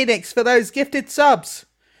you, Phoenix, for those gifted subs.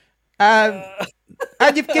 And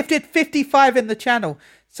you've gifted 55 in the channel.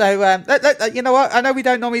 So, you know what? I know we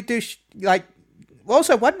don't normally do,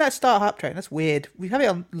 also, why didn't that start up train? That's weird. We have it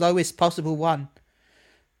on lowest possible one.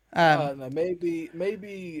 No,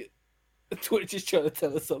 maybe Twitch is trying to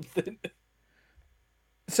tell us something.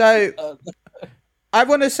 So, I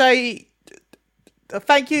want to say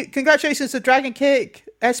thank you. Congratulations to Dragon Kick,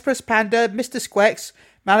 Espress Panda, Mr. Squex,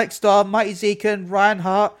 Malik Star, Mighty Zekan, Ryan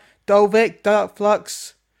Hart, Dolvik, Dark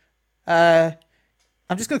Flux. I'm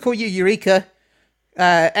just going to call you Eureka.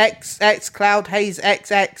 X Cloud Haze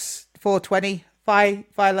XX 420 Phi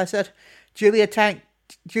Lesser, Julia Tank,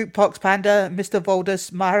 Jukebox Panda, Mr.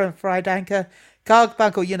 Voldus, Myron Frydanker, Karg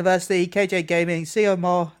Bunkle University, KJ Gaming, CO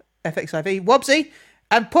Moore, FXIV, Wobsy,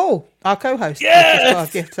 and Paul, our co-host.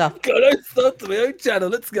 Yes! Gift up. God, I started my own channel.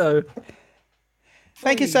 Let's go.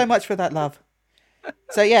 Thank you so much for that, love.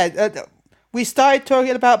 So yeah, we started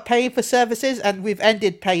talking about paying for services, and we've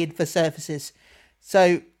ended paying for services.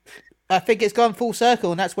 So I think it's gone full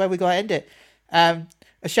circle, and that's where we got to end it.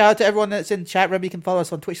 A shout out to everyone that's in the chat room. You can follow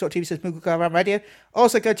us on twitch.tv/Moogle Radio.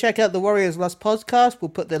 Also, go check out the Warriors Lost podcast. We'll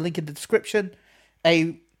put the link in the description.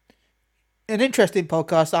 An interesting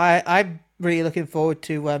podcast. I'm really looking forward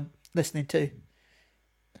to listening to.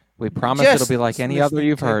 We promise it'll be like any other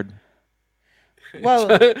you've heard.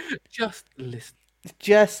 Well, just listen.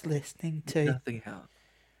 Just listening to. Nothing else.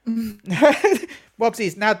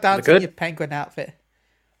 Wobsy's now dancing in your penguin outfit.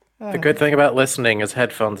 The good thing about listening is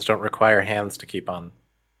headphones don't require hands to keep on.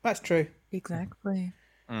 That's true. Exactly.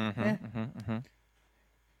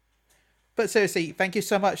 But seriously, thank you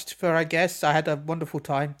so much for our guests. I had a wonderful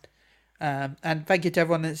time. And thank you to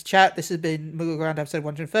everyone in this chat. This has been Moogle Ground episode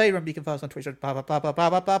 130. Remember, you can follow us on Twitter, blah, blah, blah, blah, blah,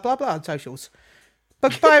 blah, blah, blah, blah, on socials.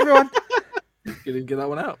 But bye, everyone. Didn't get that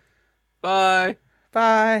one out. Bye.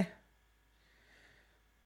 Bye.